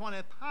dependent upon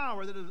a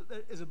power that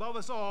is above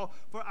us all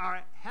for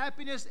our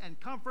happiness and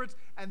comforts,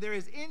 and there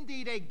is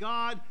indeed a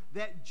God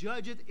that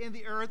judgeth in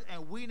the earth,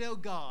 and we know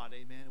God,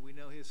 amen, we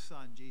know His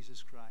Son,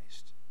 Jesus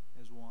Christ,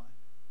 as one.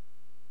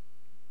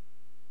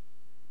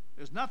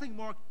 There's nothing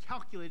more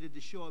calculated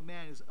to show a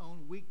man his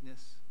own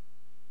weakness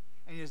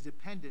and his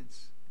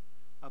dependence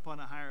upon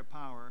a higher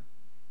power,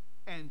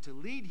 and to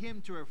lead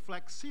him to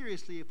reflect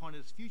seriously upon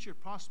his future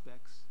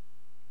prospects,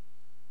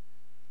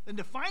 than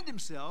to find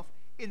himself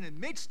in the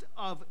midst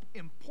of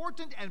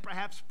important and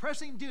perhaps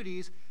pressing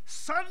duties,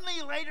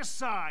 suddenly laid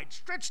aside,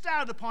 stretched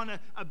out upon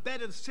a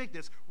bed of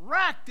sickness,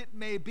 racked it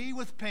may be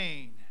with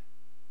pain,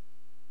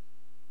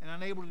 and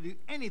unable to do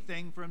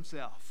anything for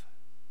himself.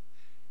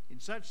 In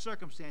such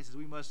circumstances,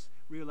 we must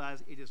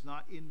realize it is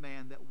not in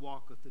man that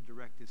walketh to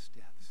direct his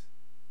steps.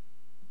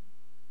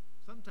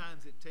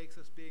 Sometimes it takes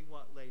us being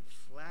laid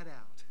flat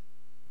out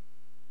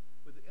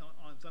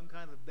on some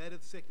kind of bed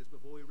of sickness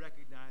before we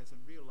recognize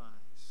and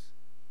realize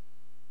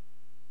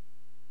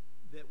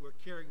that we're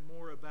caring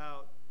more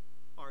about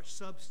our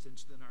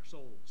substance than our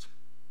souls.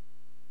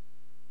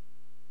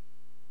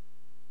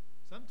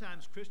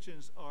 Sometimes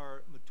Christians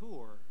are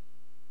mature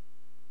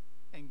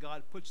and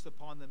God puts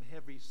upon them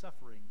heavy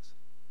sufferings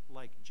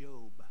like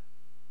Job.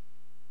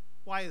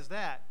 Why is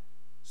that?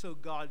 So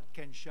God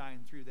can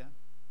shine through them.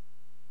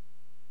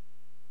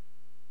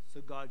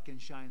 So God can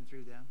shine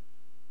through them.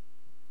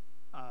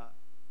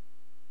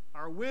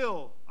 Our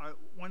will,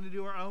 wanting to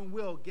do our own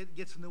will,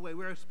 gets in the way.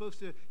 We're supposed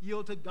to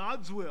yield to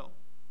God's will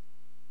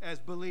as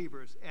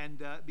believers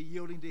and be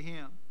yielding to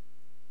Him.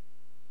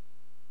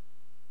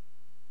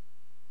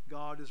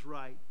 God is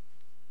right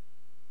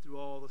through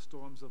all the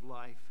storms of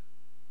life.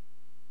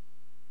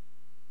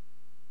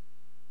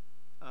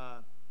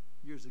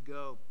 Years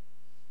ago,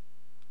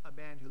 a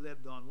man who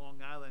lived on Long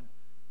Island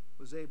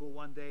was able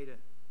one day to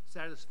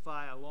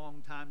satisfy a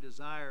long-time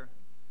desire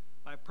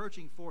by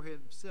purchasing for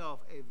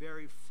himself a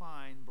very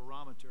fine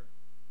barometer.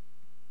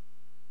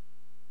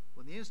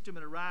 When the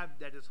instrument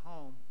arrived at his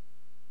home,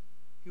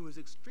 he was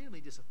extremely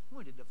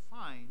disappointed to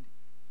find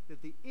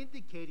that the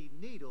indicating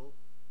needle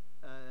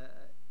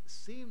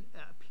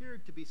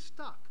appeared to be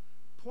stuck,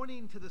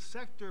 pointing to the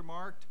sector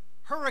marked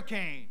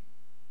hurricane.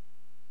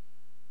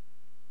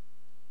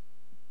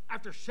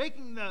 After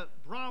shaking the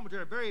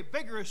barometer very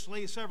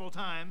vigorously several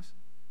times,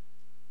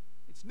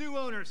 its new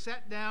owner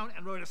sat down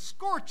and wrote a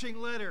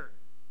scorching letter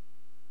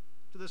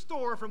to the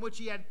store from which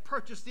he had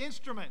purchased the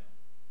instrument.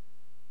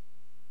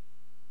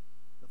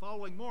 The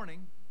following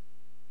morning,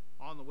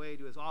 on the way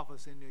to his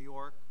office in New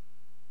York,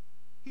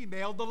 he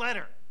mailed the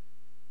letter.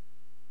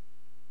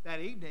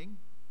 That evening,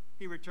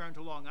 he returned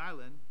to Long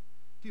Island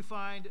to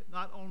find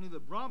not only the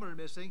barometer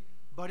missing,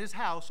 but his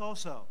house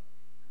also.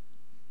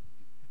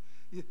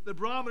 The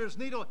barometer's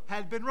needle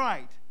had been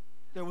right.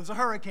 There was a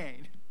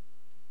hurricane.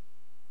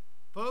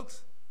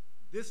 Folks,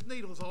 this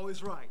needle is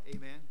always right.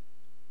 Amen.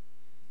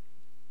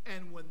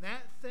 And when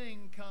that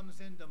thing comes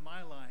into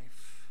my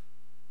life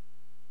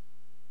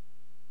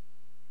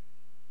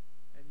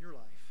and your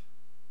life,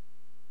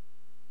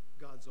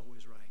 God's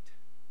always right.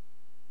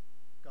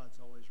 God's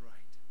always right.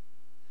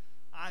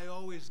 I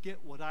always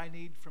get what I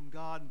need from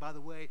God. And by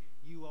the way,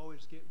 you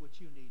always get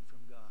what you need from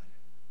God.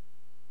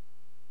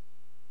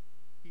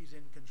 He's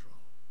in control.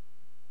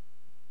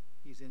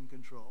 He's in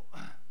control.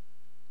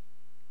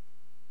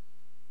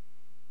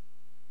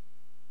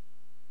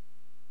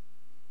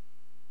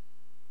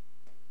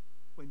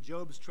 When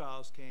Job's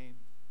trials came,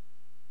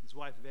 his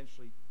wife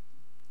eventually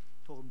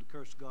told him to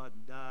curse God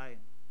and die.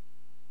 And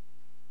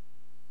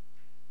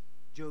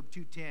Job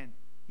 2:10,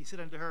 he said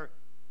unto her,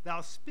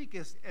 Thou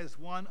speakest as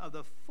one of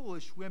the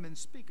foolish women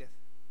speaketh.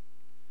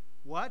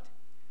 What?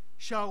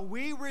 Shall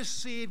we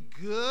receive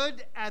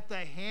good at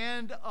the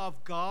hand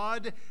of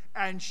God,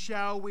 and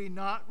shall we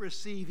not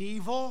receive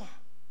evil?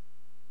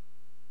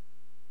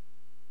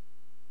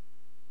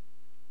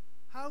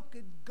 How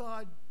could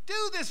God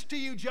do this to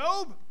you,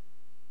 Job?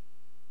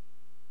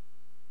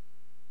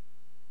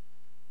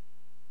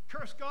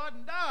 Curse God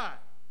and die.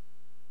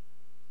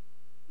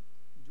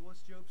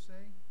 What's Job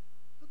saying?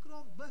 Look at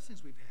all the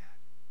blessings we've had.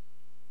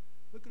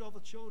 Look at all the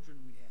children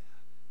we have.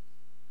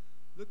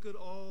 Look at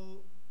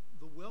all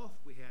the wealth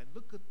we had.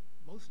 Look at,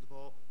 most of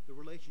all, the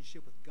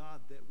relationship with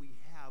God that we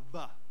have.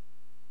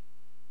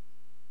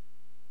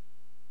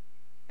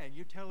 And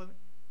you're telling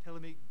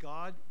me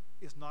God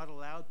is not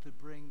allowed to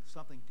bring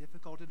something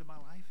difficult into my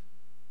life?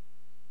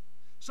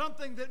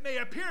 Something that may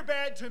appear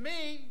bad to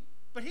me,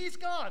 but He's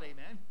God,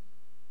 amen?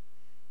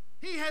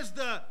 He has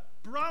the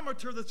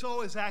barometer that's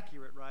always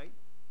accurate, right?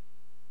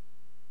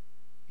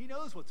 He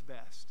knows what's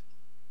best.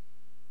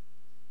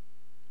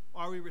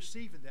 Are we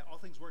receiving that? All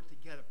things work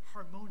together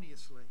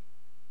harmoniously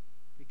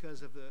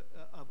because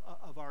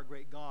of our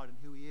great God and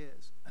who He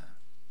is.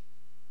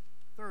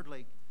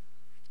 Thirdly,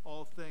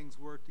 all things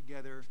work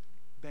together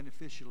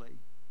beneficially.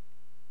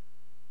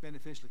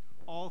 Beneficially.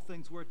 All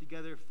things work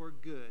together for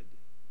good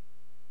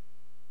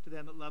to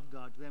them that love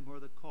God, to them who are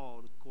the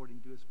called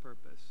according to His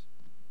purpose.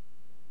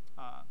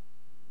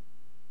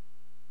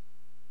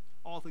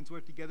 All things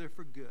work together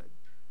for good.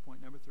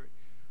 Point number 3.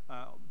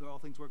 All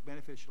things work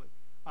beneficially.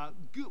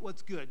 Good,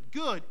 what's good?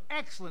 Good,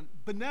 excellent,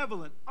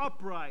 benevolent,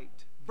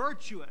 upright,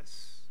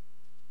 virtuous.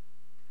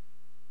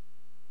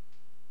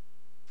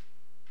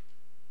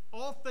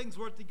 All things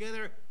work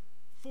together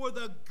for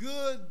the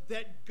good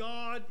that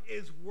God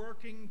is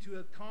working to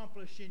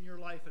accomplish in your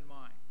life and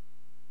mine.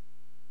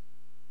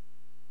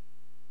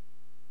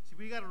 See,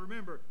 we got to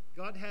remember,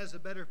 God has a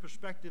better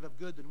perspective of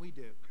good than we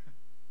do.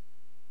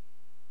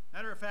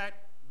 Matter of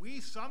fact, we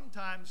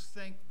sometimes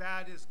think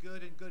bad is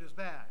good and good is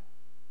bad.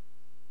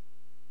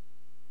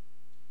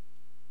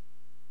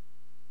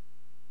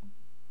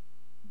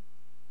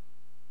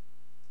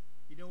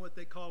 You know what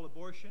they call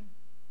abortion?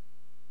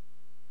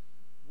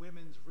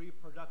 Women's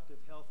reproductive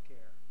health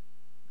care.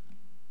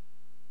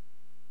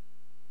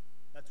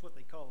 That's what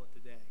they call it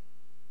today.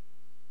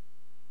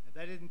 If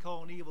that didn't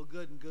call an evil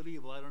good and good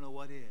evil, I don't know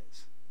what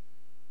is.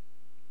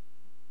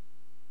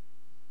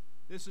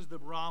 This is the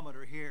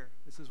barometer here.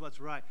 This is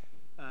what's right.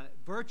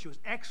 Virtuous,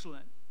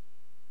 excellent.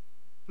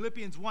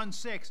 Philippians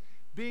 1:6,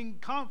 being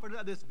confident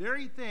of this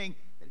very thing,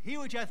 that He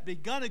which hath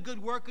begun a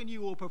good work in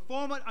you will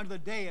perform it unto the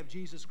day of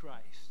Jesus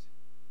Christ.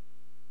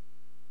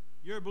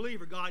 You're a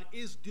believer. God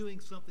is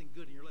doing something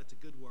good in your life. It's a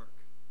good work.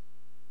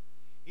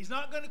 He's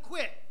not going to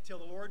quit till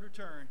the Lord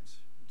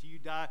returns, until you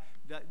die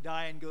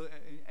and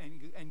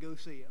go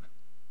see Him.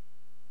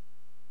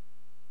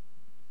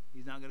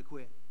 He's not going to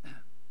quit.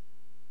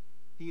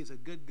 He is a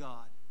good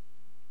God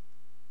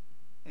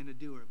and a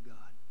doer of God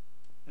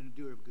and a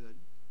doer of good.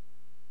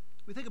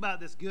 We think about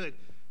this good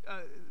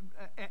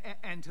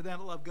and to them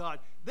that love God.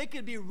 They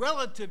could be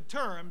relative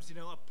terms,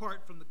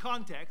 apart from the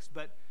context,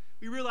 but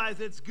we realize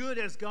it's good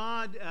as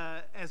God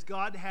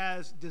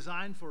has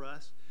designed for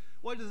us.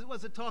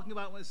 What's it talking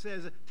about when it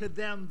says to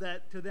them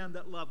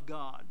that love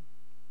God?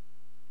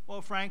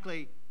 Well,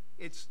 frankly,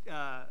 it's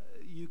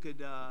you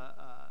could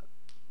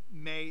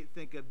may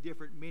think of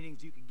different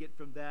meanings you could get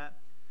from that,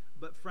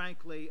 but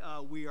frankly,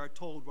 we are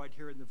told right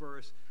here in the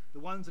verse, the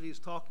ones that he's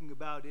talking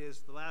about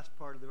is the last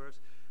part of the verse.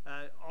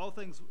 All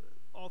things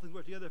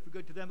work together for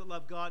good to them that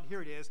love God.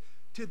 Here it is,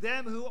 to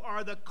them who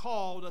are the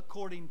called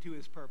according to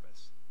His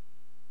purpose.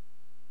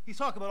 He's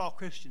talking about all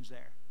Christians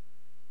there.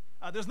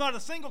 There's not a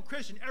single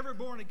Christian ever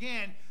born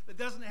again that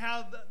doesn't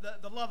have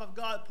the love of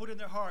God put in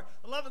their heart.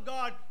 The love of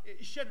God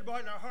is shed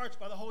abroad in our hearts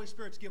by the Holy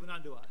Spirit's given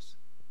unto us.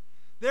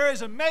 There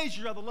is a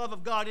measure of the love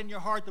of God in your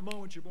heart the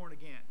moment you're born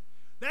again.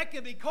 That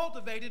can be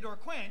cultivated or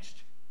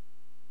quenched,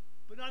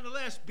 but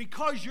nonetheless,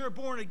 because you're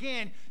born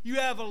again, you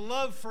have a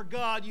love for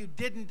God you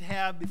didn't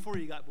have before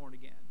you got born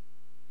again.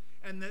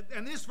 And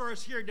this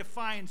verse here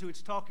defines who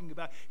it's talking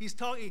about.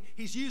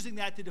 He's using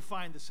that to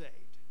define the saved.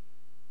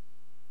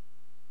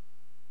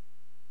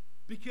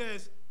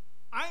 Because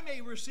I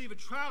may receive a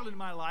trial in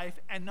my life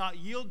and not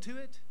yield to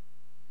it.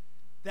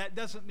 That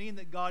doesn't mean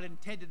that God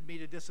intended me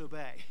to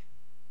disobey.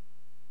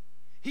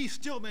 He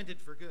still meant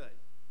it for good.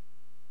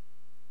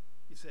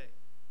 You see.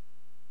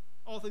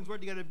 All things work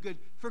together good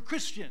for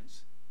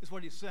Christians, is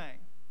what he's saying.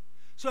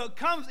 So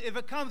if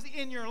it comes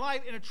in your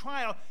life in a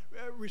trial,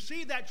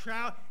 receive that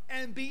trial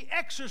and be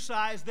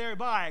exercised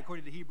thereby,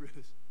 according to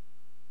Hebrews.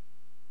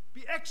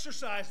 Be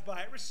exercised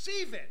by it.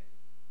 Receive it.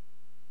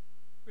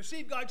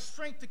 Receive God's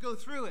strength to go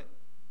through it.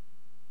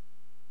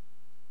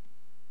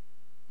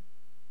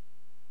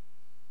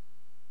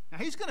 Now,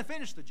 he's going to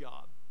finish the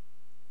job.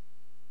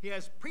 He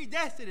has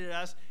predestinated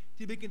us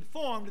to be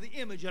conformed to the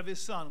image of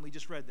his Son. We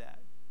just read that.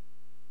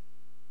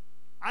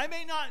 I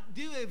may not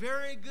do a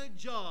very good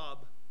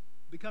job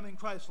becoming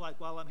Christ-like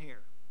while I'm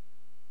here.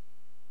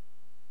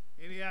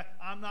 Maybe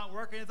I'm not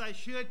working as I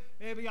should.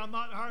 Maybe I'm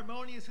not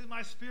harmonious in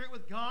my spirit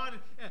with God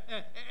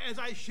as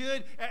I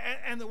should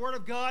and the Word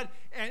of God.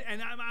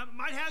 And I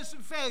might have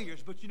some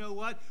failures. But you know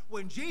what?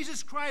 When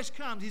Jesus Christ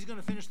comes, he's going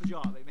to finish the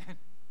job. Amen.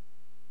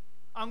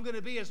 I'm going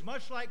to be as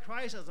much like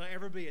Christ as I'll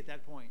ever be at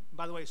that point. And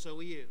by the way, so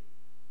will you.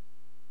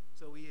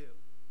 So will you.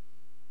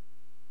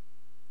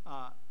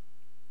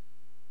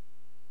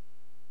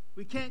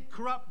 We can't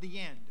corrupt the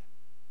end.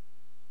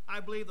 I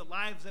believe the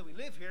lives that we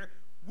live here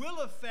will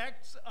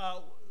affect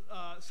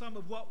some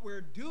of what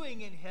we're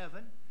doing in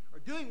heaven or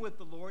doing with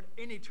the Lord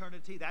in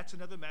eternity. That's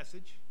another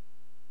message.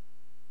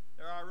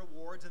 There are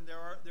rewards, and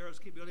there's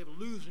capability of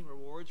losing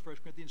rewards, 1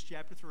 Corinthians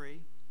chapter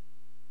 3.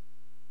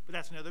 But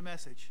that's another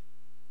message.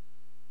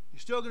 You're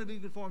still going to be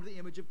conformed to the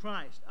image of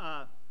Christ.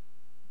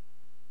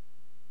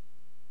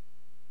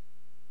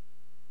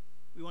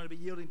 We want to be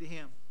yielding to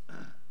him.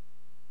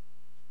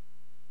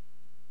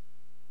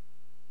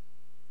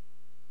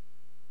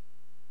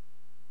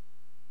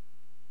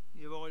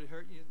 You've already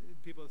heard,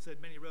 people have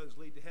said many roads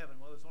lead to heaven.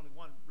 Well, there's only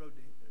one road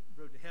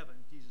to heaven,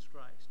 Jesus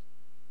Christ.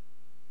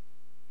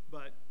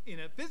 But in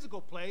a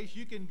physical place,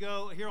 you can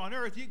go here on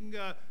earth.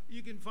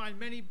 You can find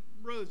many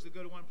roads that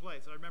go to one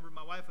place. I remember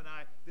my wife and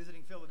I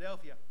visiting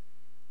Philadelphia.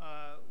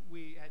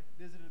 We had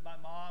visited my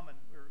mom, and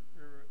we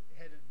were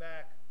headed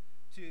back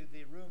to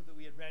the room that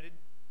we had rented,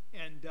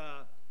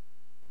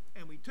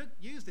 and we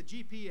used the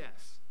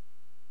GPS,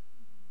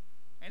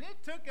 and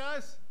it took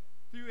us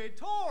through a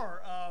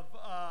tour of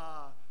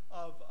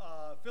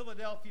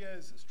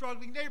Philadelphia's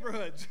struggling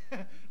neighborhoods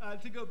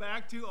to go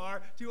back to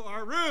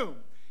our room,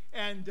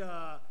 and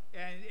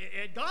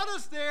it got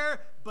us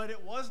there, but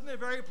it wasn't a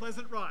very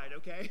pleasant ride.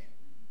 Okay.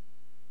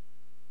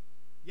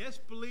 Yes,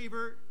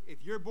 believer,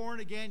 if you're born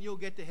again, you'll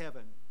get to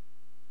heaven.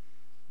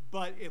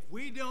 But if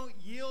we don't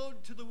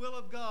yield to the will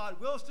of God,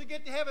 we'll still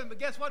get to heaven. But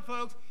guess what,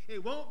 folks?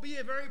 It won't be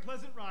a very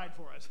pleasant ride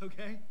for us,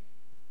 okay?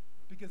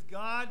 Because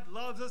God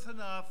loves us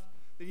enough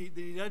that he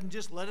doesn't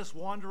just let us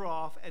wander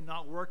off and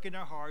not work in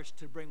our hearts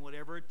to bring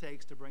whatever it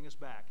takes to bring us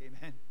back.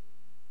 Amen?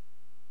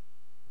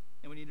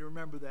 And we need to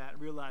remember that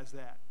and realize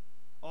that.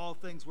 All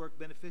things work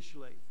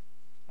beneficially.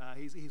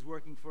 He's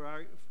working for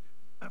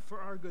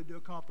our good to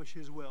accomplish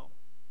his will.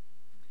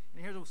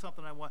 And here's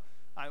something I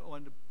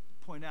wanted to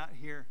point out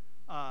here,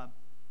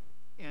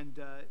 and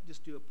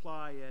just to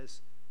apply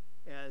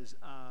as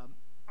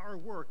our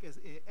work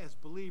as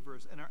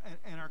believers and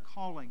our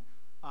calling.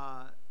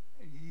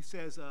 He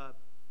says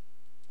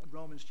in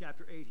Romans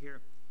chapter 8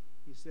 here,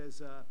 he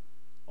says,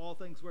 all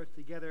things work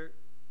together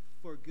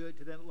for good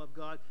to them that love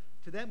God,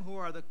 to them who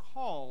are the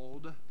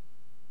called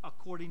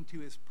according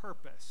to his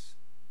purpose.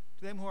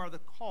 To them who are the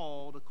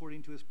called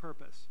according to his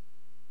purpose.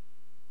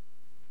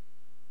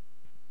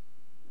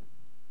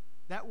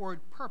 That word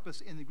purpose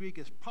in the Greek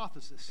is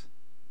prothesis.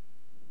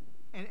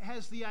 And it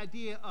has the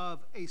idea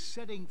of a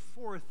setting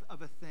forth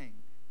of a thing,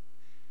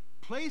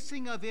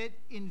 placing of it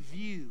in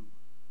view.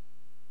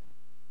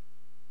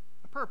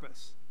 A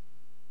purpose.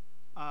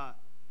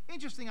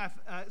 Interesting,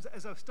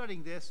 as I was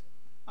studying this,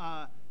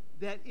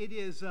 that it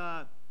is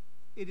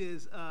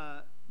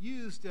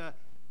used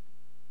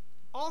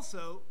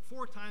also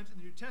 4 times in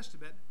the New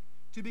Testament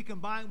to be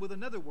combined with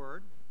another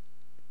word,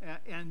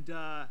 and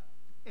the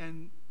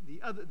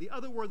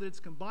other word that it's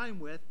combined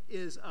with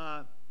is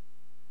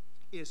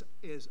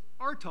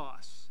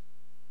artos,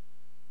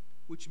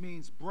 which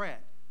means bread.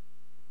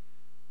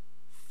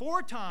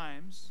 4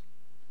 times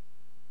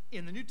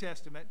in the New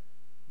Testament,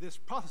 this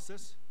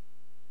prothesis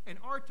and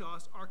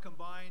artos are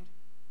combined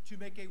to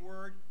make a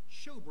word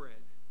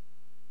showbread.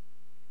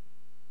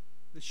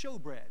 The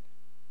showbread.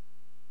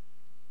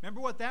 Remember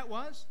what that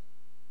was?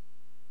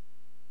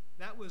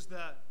 That was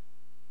the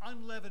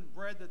unleavened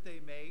bread that they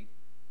made,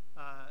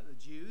 the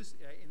Jews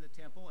in the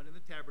temple and in the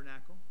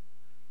tabernacle.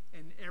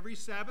 And every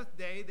Sabbath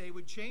day they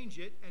would change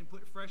it and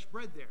put fresh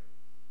bread there.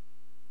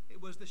 It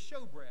was the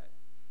showbread.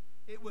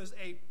 It was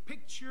a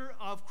picture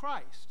of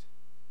Christ.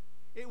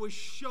 It was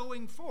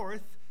showing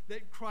forth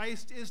that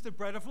Christ is the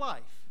bread of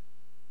life.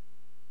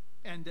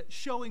 And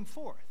showing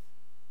forth.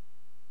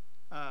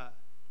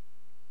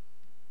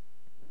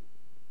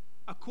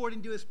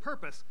 According to his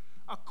purpose.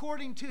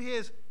 According to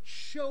his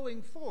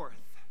showing forth.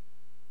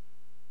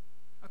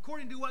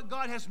 According to what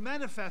God has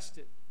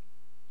manifested.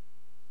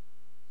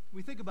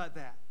 We think about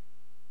that.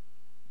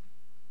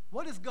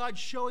 What is God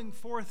showing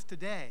forth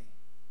today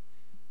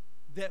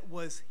that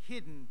was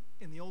hidden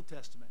in the Old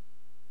Testament?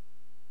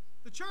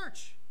 The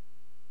church.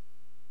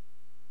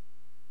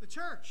 The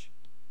church.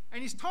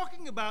 And he's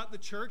talking about the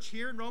church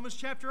here in Romans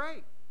chapter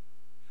 8.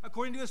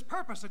 According to his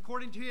purpose,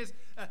 according to his,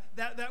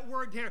 that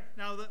word there.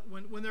 Now,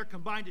 when they're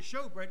combined to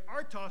showbread,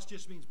 artos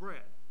just means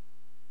bread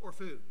or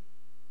food.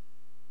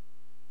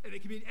 And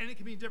it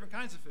can mean different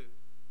kinds of food.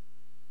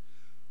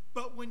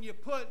 But when you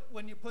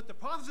put the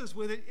process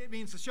with it, it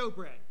means the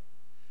showbread.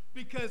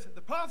 Because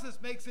the process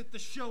makes it the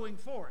showing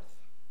forth.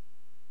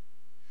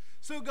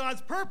 So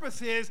God's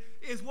purpose is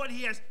what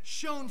he has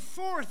shown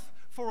forth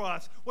for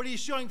us, what he's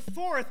showing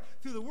forth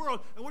through the world,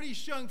 and what he's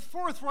showing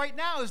forth right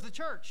now is the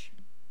church.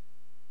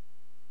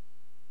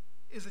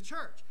 Is the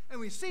church. And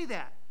we see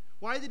that.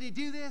 Why did he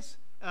do this?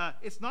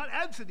 It's not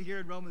absent here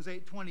in Romans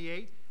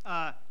 8:28.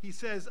 He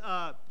says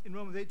in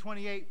Romans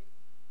 8:28,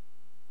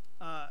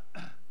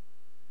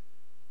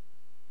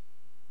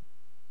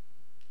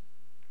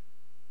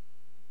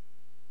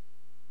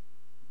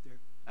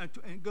 and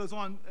it goes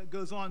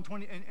on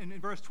 20 and in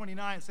verse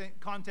 29, same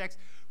context.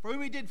 For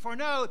whom he did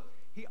foreknow,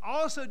 he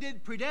also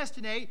did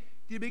predestinate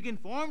to be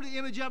conformed to the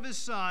image of his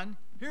Son.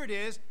 Here it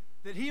is,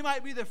 that he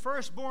might be the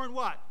firstborn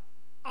what?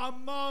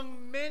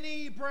 Among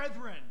many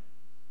brethren.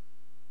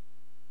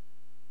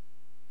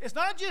 It's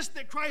not just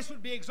that Christ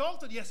would be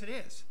exalted. Yes, it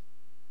is.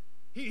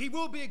 He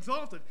will be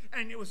exalted,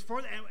 and that was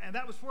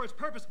for his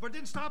purpose. But it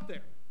didn't stop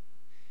there.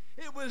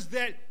 It was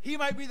that he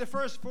might be the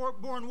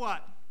firstborn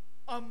what?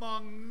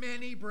 Among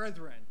many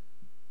brethren.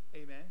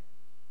 Amen.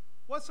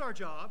 What's our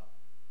job?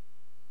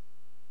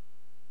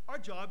 Our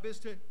job is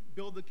to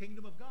build the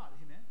kingdom of God.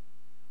 Amen.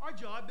 Our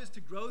job is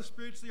to grow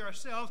spiritually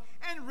ourselves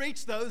and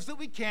reach those that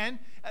we can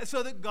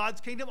so that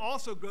God's kingdom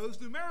also grows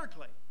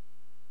numerically.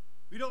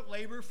 We don't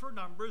labor for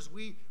numbers.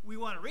 We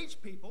want to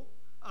reach people,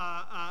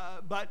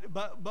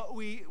 but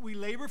we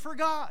labor for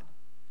God.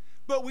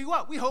 But we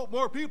what? We hope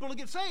more people to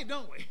get saved,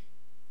 don't we?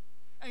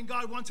 And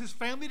God wants his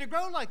family to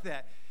grow like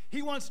that.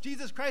 He wants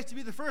Jesus Christ to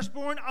be the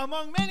firstborn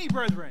among many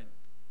brethren.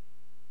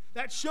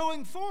 That's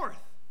showing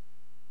forth.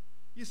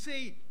 You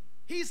see,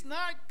 he's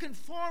not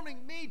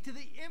conforming me to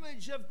the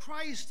image of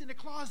Christ in a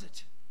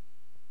closet.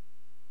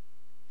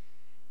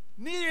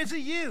 Neither is he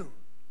you.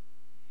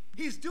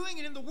 He's doing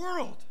it in the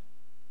world.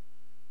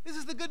 This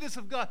is the goodness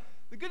of God.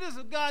 The goodness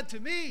of God to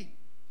me,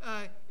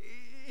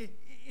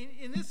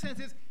 in this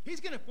sense, is he's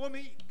going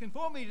to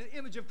conform me to the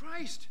image of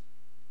Christ.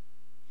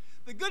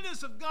 The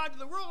goodness of God to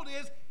the world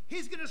is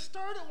he's going to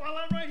start it while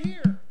I'm right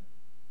here.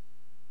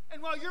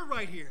 And while you're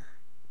right here.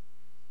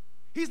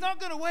 He's not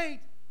going to wait.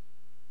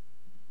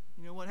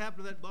 You know what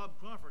happened to that Bob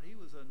Crawford? He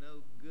was a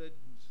no good.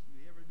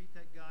 You ever meet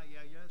that guy? Yeah,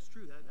 that's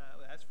true.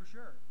 That's for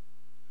sure.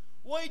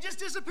 Well, he just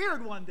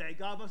disappeared one day.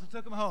 God must have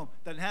took him home.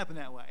 Doesn't happen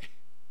that way.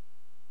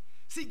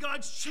 See,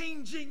 God's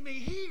changing me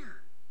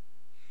here.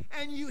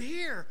 And you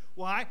here.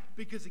 Why?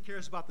 Because he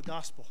cares about the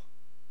gospel.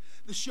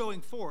 The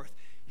showing forth.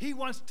 He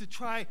wants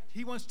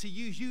to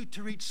use you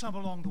to reach some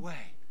along the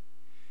way.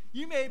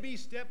 You may be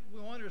step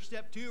 1 or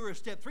step 2 or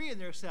step 3 in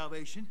their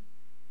salvation,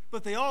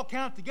 but they all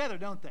count together,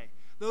 don't they?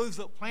 Those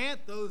that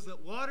plant, those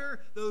that water,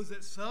 those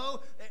that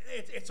sow,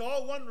 it's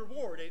all one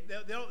reward.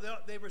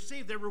 They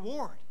receive their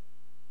reward.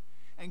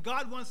 And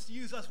God wants to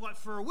use us, what?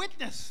 For a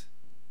witness.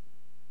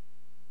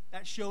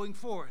 That's showing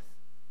forth.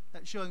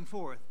 That's showing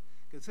forth.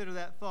 Consider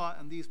that thought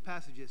in these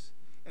passages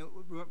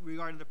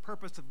regarding the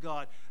purpose of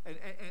God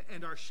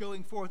and our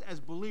showing forth as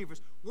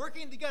believers,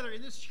 working together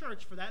in this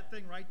church for that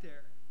thing right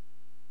there.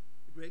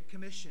 The Great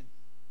Commission.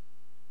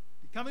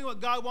 Becoming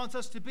what God wants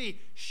us to be.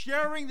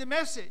 Sharing the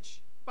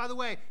message. By the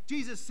way,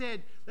 Jesus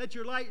said, let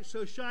your light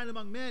so shine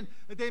among men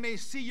that they may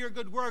see your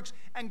good works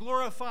and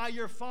glorify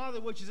your Father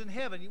which is in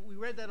heaven. We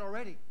read that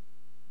already.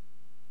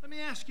 Let me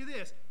ask you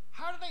this.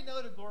 How do they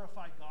know to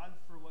glorify God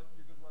for what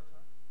your good works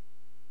are?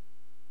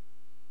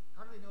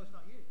 How do they know it's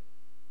not you?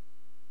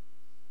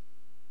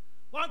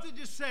 Why don't they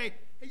just say,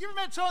 have you ever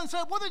met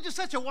so-and-so? Well, they're just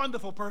such a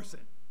wonderful person.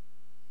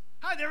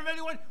 Have you ever met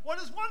anyone? What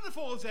is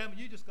wonderful as them?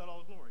 You just got all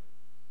the glory.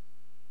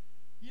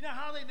 You know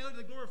how they know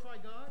to glorify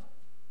God?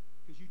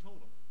 Because you told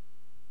them.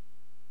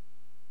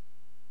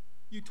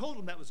 You told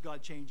them that was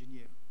God changing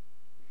you.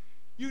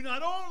 You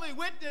not only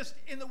witnessed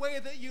in the way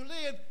that you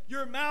lived,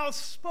 your mouth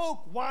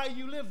spoke why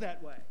you live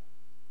that way.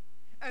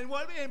 And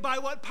by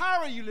what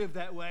power you live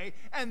that way,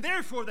 and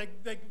therefore they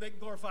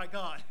glorify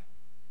God.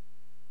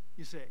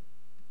 You see.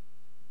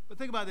 But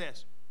think about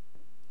this,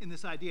 in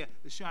this idea,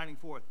 the shining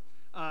forth,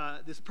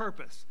 this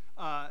purpose,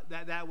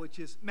 that which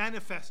is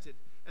manifested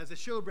as the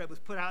showbread was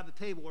put out at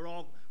the table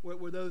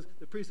where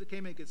the priests that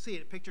came in could see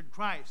it. It pictured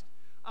Christ.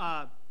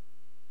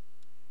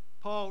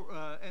 Paul,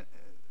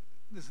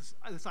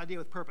 this idea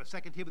with purpose,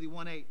 2 Timothy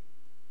 1:8.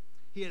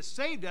 He has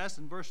saved us,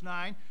 in verse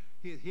 9,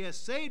 he has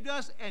saved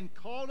us and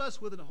called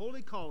us with an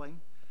holy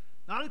calling,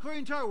 not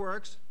according to our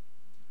works,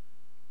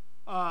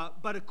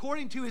 but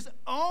according to his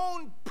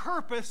own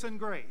purpose and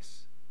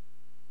grace,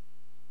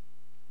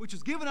 which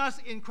was given us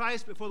in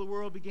Christ before the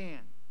world began,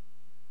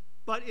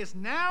 but is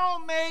now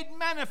made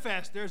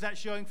manifest, there's that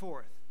showing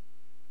forth,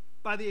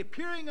 by the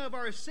appearing of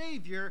our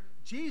Savior,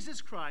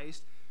 Jesus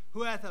Christ,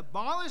 who hath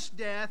abolished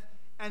death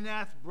and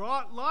hath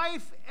brought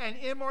life and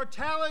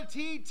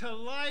immortality to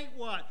light,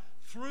 what?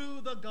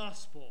 through the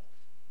gospel.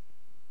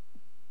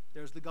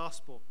 There's the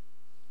gospel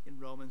in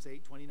Romans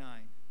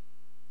 8:29.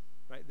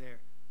 Right there.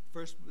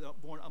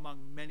 Firstborn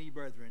among many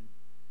brethren,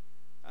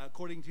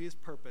 according to his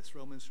purpose,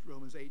 Romans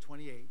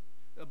 8:28.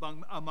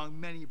 Among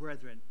many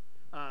brethren.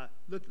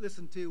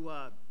 Listen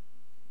to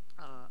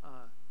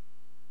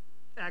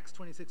Acts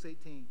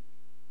 26:18.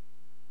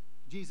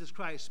 Jesus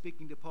Christ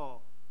speaking to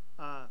Paul.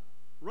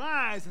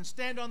 Rise and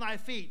stand on thy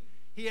feet.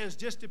 He has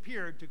just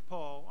appeared to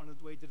Paul on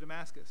his way to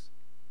Damascus.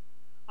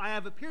 I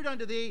have appeared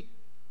unto thee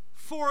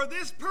for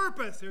this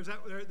purpose.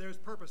 There's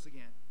purpose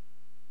again.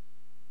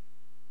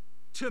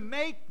 To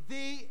make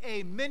thee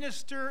a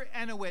minister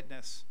and a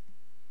witness.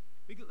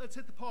 Let's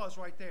hit the pause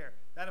right there.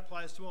 That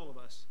applies to all of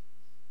us.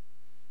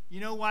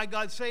 You know why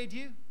God saved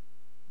you?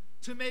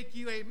 To make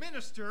you a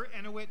minister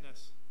and a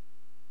witness.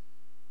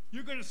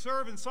 You're going to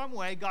serve in some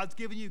way. God's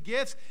given you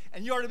gifts,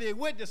 and you are to be a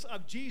witness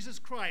of Jesus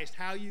Christ,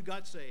 how you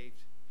got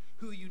saved,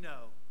 who you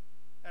know.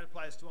 That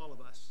applies to all of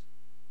us.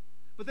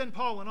 But then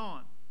Paul went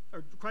on,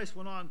 or Christ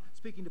went on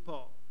speaking to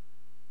Paul.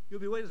 You'll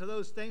be witness of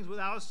those things which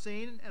thou hast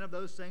seen, and of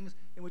those things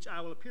in which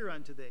I will appear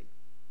unto thee.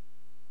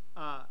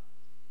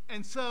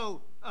 And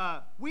so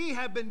we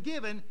have been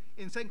given,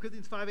 in 2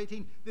 Corinthians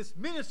 5:18, this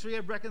ministry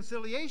of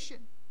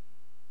reconciliation.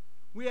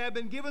 We have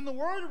been given the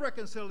word of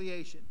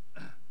reconciliation.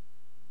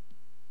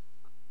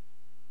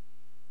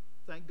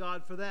 Thank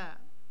God for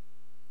that.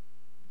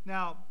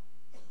 Now,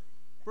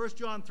 1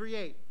 John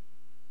 3:8.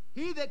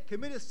 He that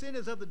committeth sin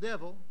is of the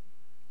devil,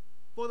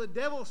 for the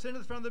devil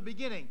sinneth from the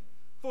beginning.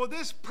 For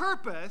this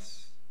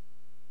purpose,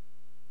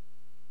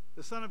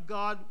 the Son of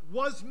God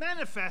was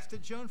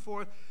manifested, shown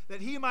forth,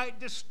 that he might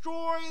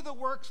destroy the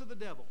works of the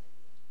devil.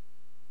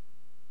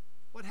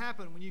 What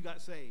happened when you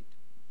got saved?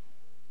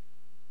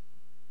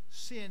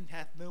 Sin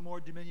hath no more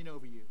dominion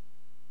over you.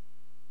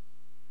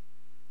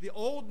 The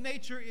old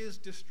nature is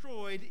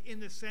destroyed in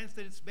the sense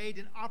that it's made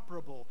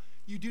inoperable.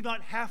 You do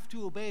not have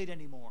to obey it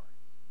anymore.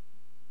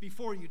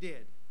 Before you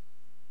did.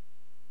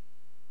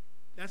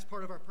 That's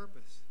part of our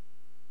purpose.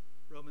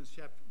 Romans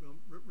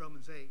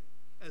 8,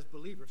 as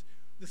believers.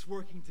 This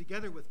working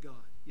together with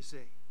God, you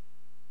see.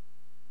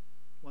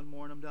 One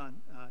more and I'm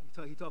done.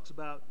 He talks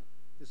about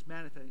this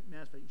manifest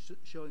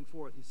showing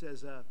forth. He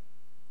says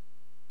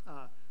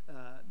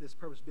this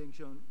purpose being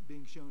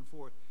shown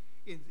forth.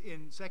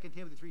 In 2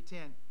 Timothy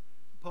 3:10,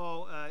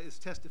 Paul is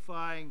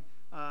testifying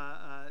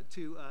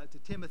to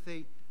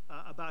Timothy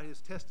about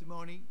his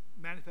testimony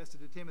manifested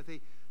to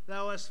Timothy.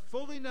 Thou hast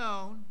fully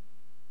known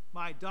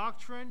my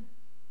doctrine,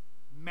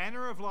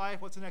 manner of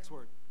life. What's the next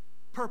word?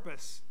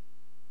 Purpose.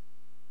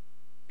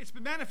 It's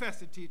been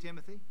manifested to you,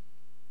 Timothy.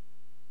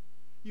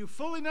 You've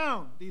fully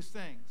known these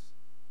things.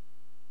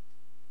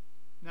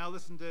 Now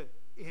listen to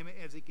him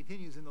as he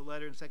continues in the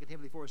letter in 2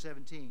 Timothy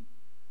 4:17.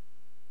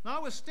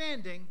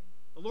 Notwithstanding,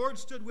 the Lord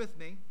stood with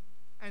me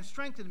and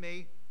strengthened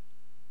me,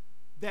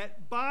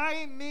 that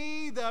by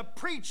me the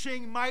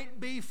preaching might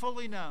be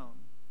fully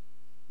known.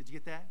 Did you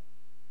get that?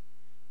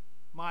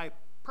 My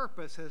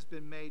purpose has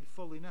been made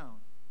fully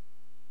known.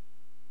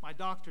 My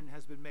doctrine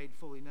has been made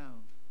fully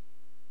known.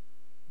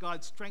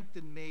 God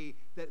strengthened me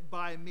that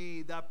by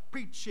me the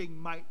preaching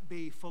might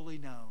be fully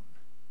known.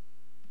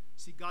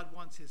 See, God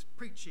wants his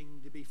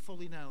preaching to be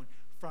fully known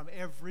from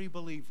every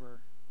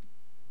believer,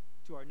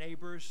 to our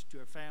neighbors, to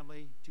our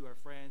family, to our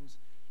friends,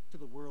 to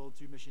the world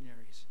through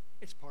missionaries.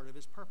 It's part of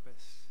his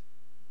purpose.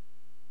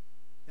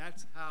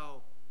 That's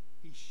how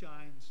he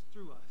shines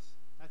through us.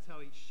 That's how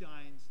he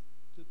shines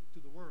to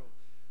the world.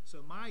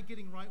 So my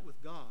getting right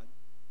with God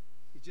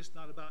is just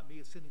not about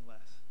me sinning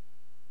less.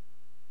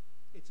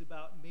 It's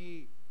about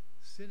me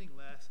sinning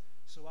less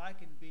so I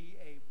can be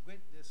a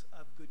witness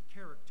of good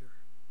character.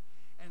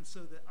 And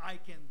so that I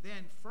can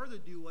then further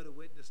do what a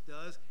witness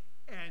does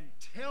and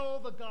tell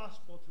the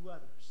gospel to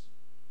others.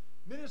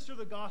 Minister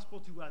the gospel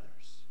to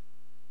others.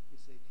 You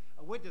see,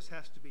 a witness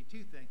has to be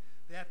two things.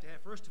 They have to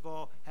have, first of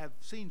all, have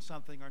seen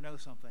something or know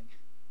something.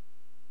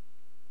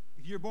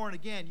 If you're born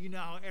again, you know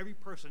how every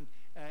person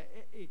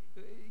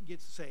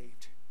gets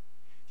saved.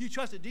 If you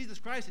trusted Jesus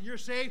Christ and you're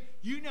saved,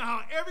 you know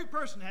how every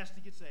person has to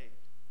get saved.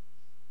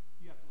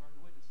 You have to learn to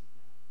witness of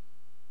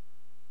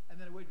that. And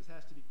then a witness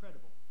has to be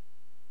credible.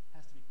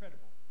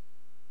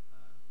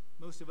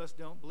 Most of us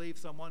don't believe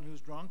someone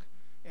who's drunk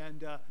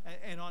and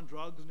on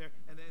drugs, and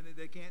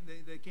they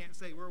can't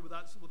say word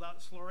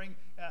without slurring,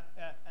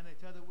 and they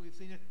tell that we've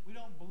seen it. We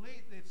don't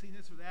believe they've seen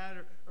this or that,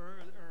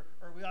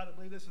 or we ought to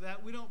believe this or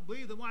that. We don't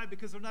believe them. Why?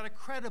 Because they're not a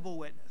credible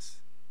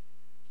witness.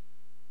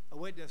 A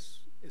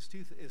witness is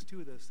two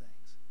of those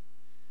things.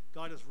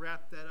 God has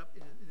wrapped that up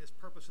in his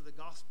purpose of the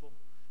gospel,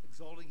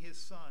 exalting his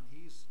Son.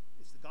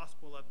 It's the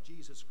gospel of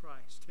Jesus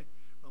Christ,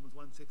 Romans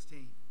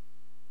 1:16.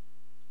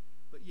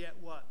 But yet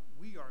what?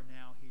 We are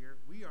now here.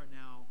 We are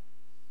now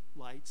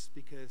lights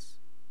because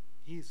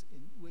he's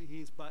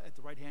at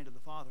the right hand of the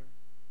Father.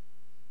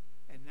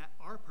 And that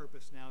our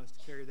purpose now is to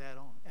carry that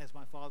on. As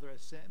my Father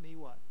has sent me,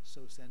 what?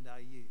 So send I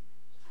you.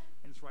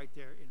 And it's right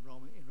there in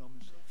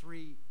Romans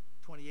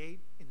 3:28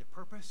 in the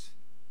purpose.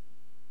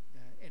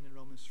 and in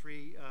Romans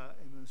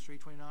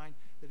 3:29,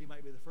 that he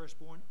might be the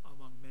firstborn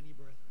among many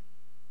brethren.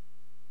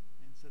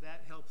 And so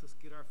that helps us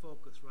get our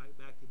focus right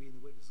back to being the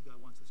witnesses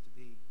God wants us to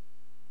be,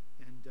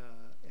 and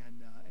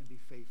be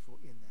faithful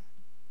in that.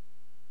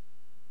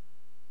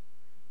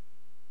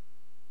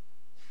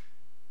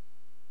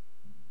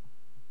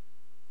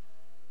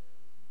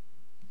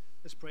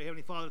 Let's pray.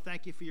 Heavenly Father,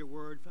 thank you for your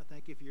word.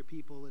 Thank you for your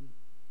people. And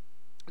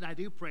I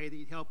do pray that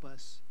you'd help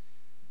us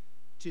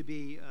to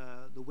be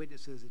the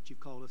witnesses that you've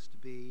called us to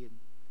be. And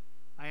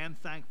I am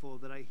thankful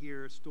that I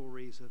hear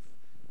stories of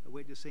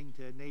witnessing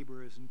to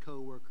neighbors and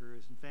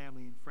co-workers and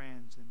family and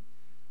friends. And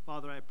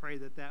Father, I pray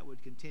that that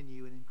would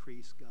continue and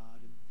increase,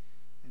 God.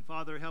 And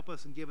Father, help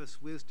us and give us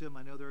wisdom.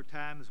 I know there are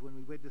times when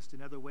we witnessed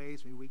in other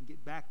ways. Maybe we can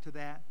get back to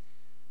that.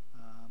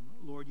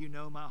 Lord, you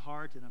know my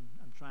heart, and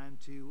I'm trying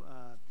to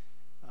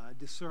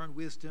discern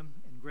wisdom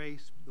and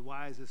grace, the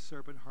wise as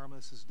serpent,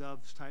 harmless as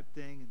doves type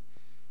thing,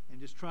 and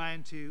just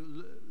trying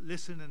to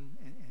listen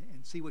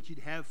and see what you'd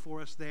have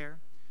for us there.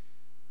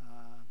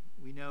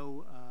 We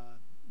know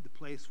the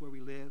place where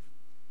we live,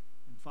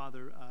 and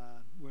Father,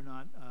 we're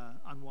not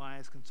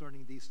unwise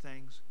concerning these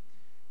things.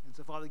 And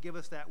so, Father, give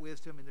us that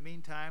wisdom. In the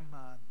meantime,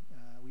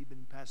 we've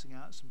been passing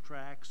out some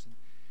tracts,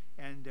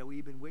 and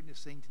we've been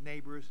witnessing to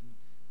neighbors and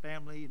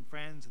family and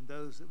friends and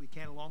those that we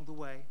can along the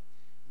way.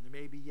 And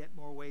there may be yet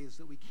more ways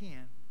that we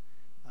can,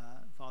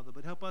 Father.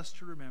 But help us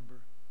to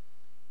remember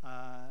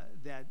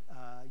that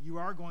you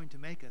are going to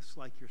make us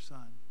like your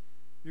Son.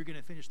 You're going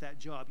to finish that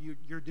job.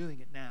 You're doing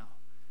it now.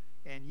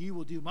 And you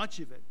will do much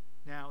of it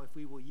now if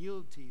we will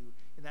yield to you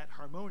in that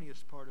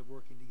harmonious part of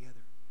working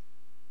together.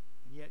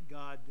 And yet,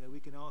 God, we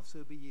can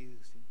also be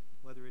used,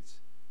 whether it's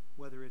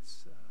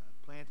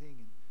planting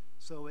and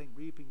sowing,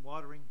 reaping,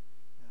 watering,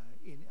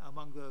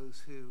 among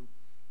those who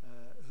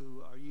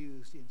are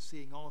used in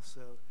seeing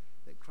also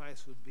that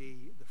Christ would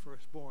be the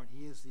firstborn.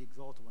 He is the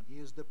exalted one. He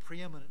is the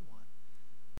preeminent one.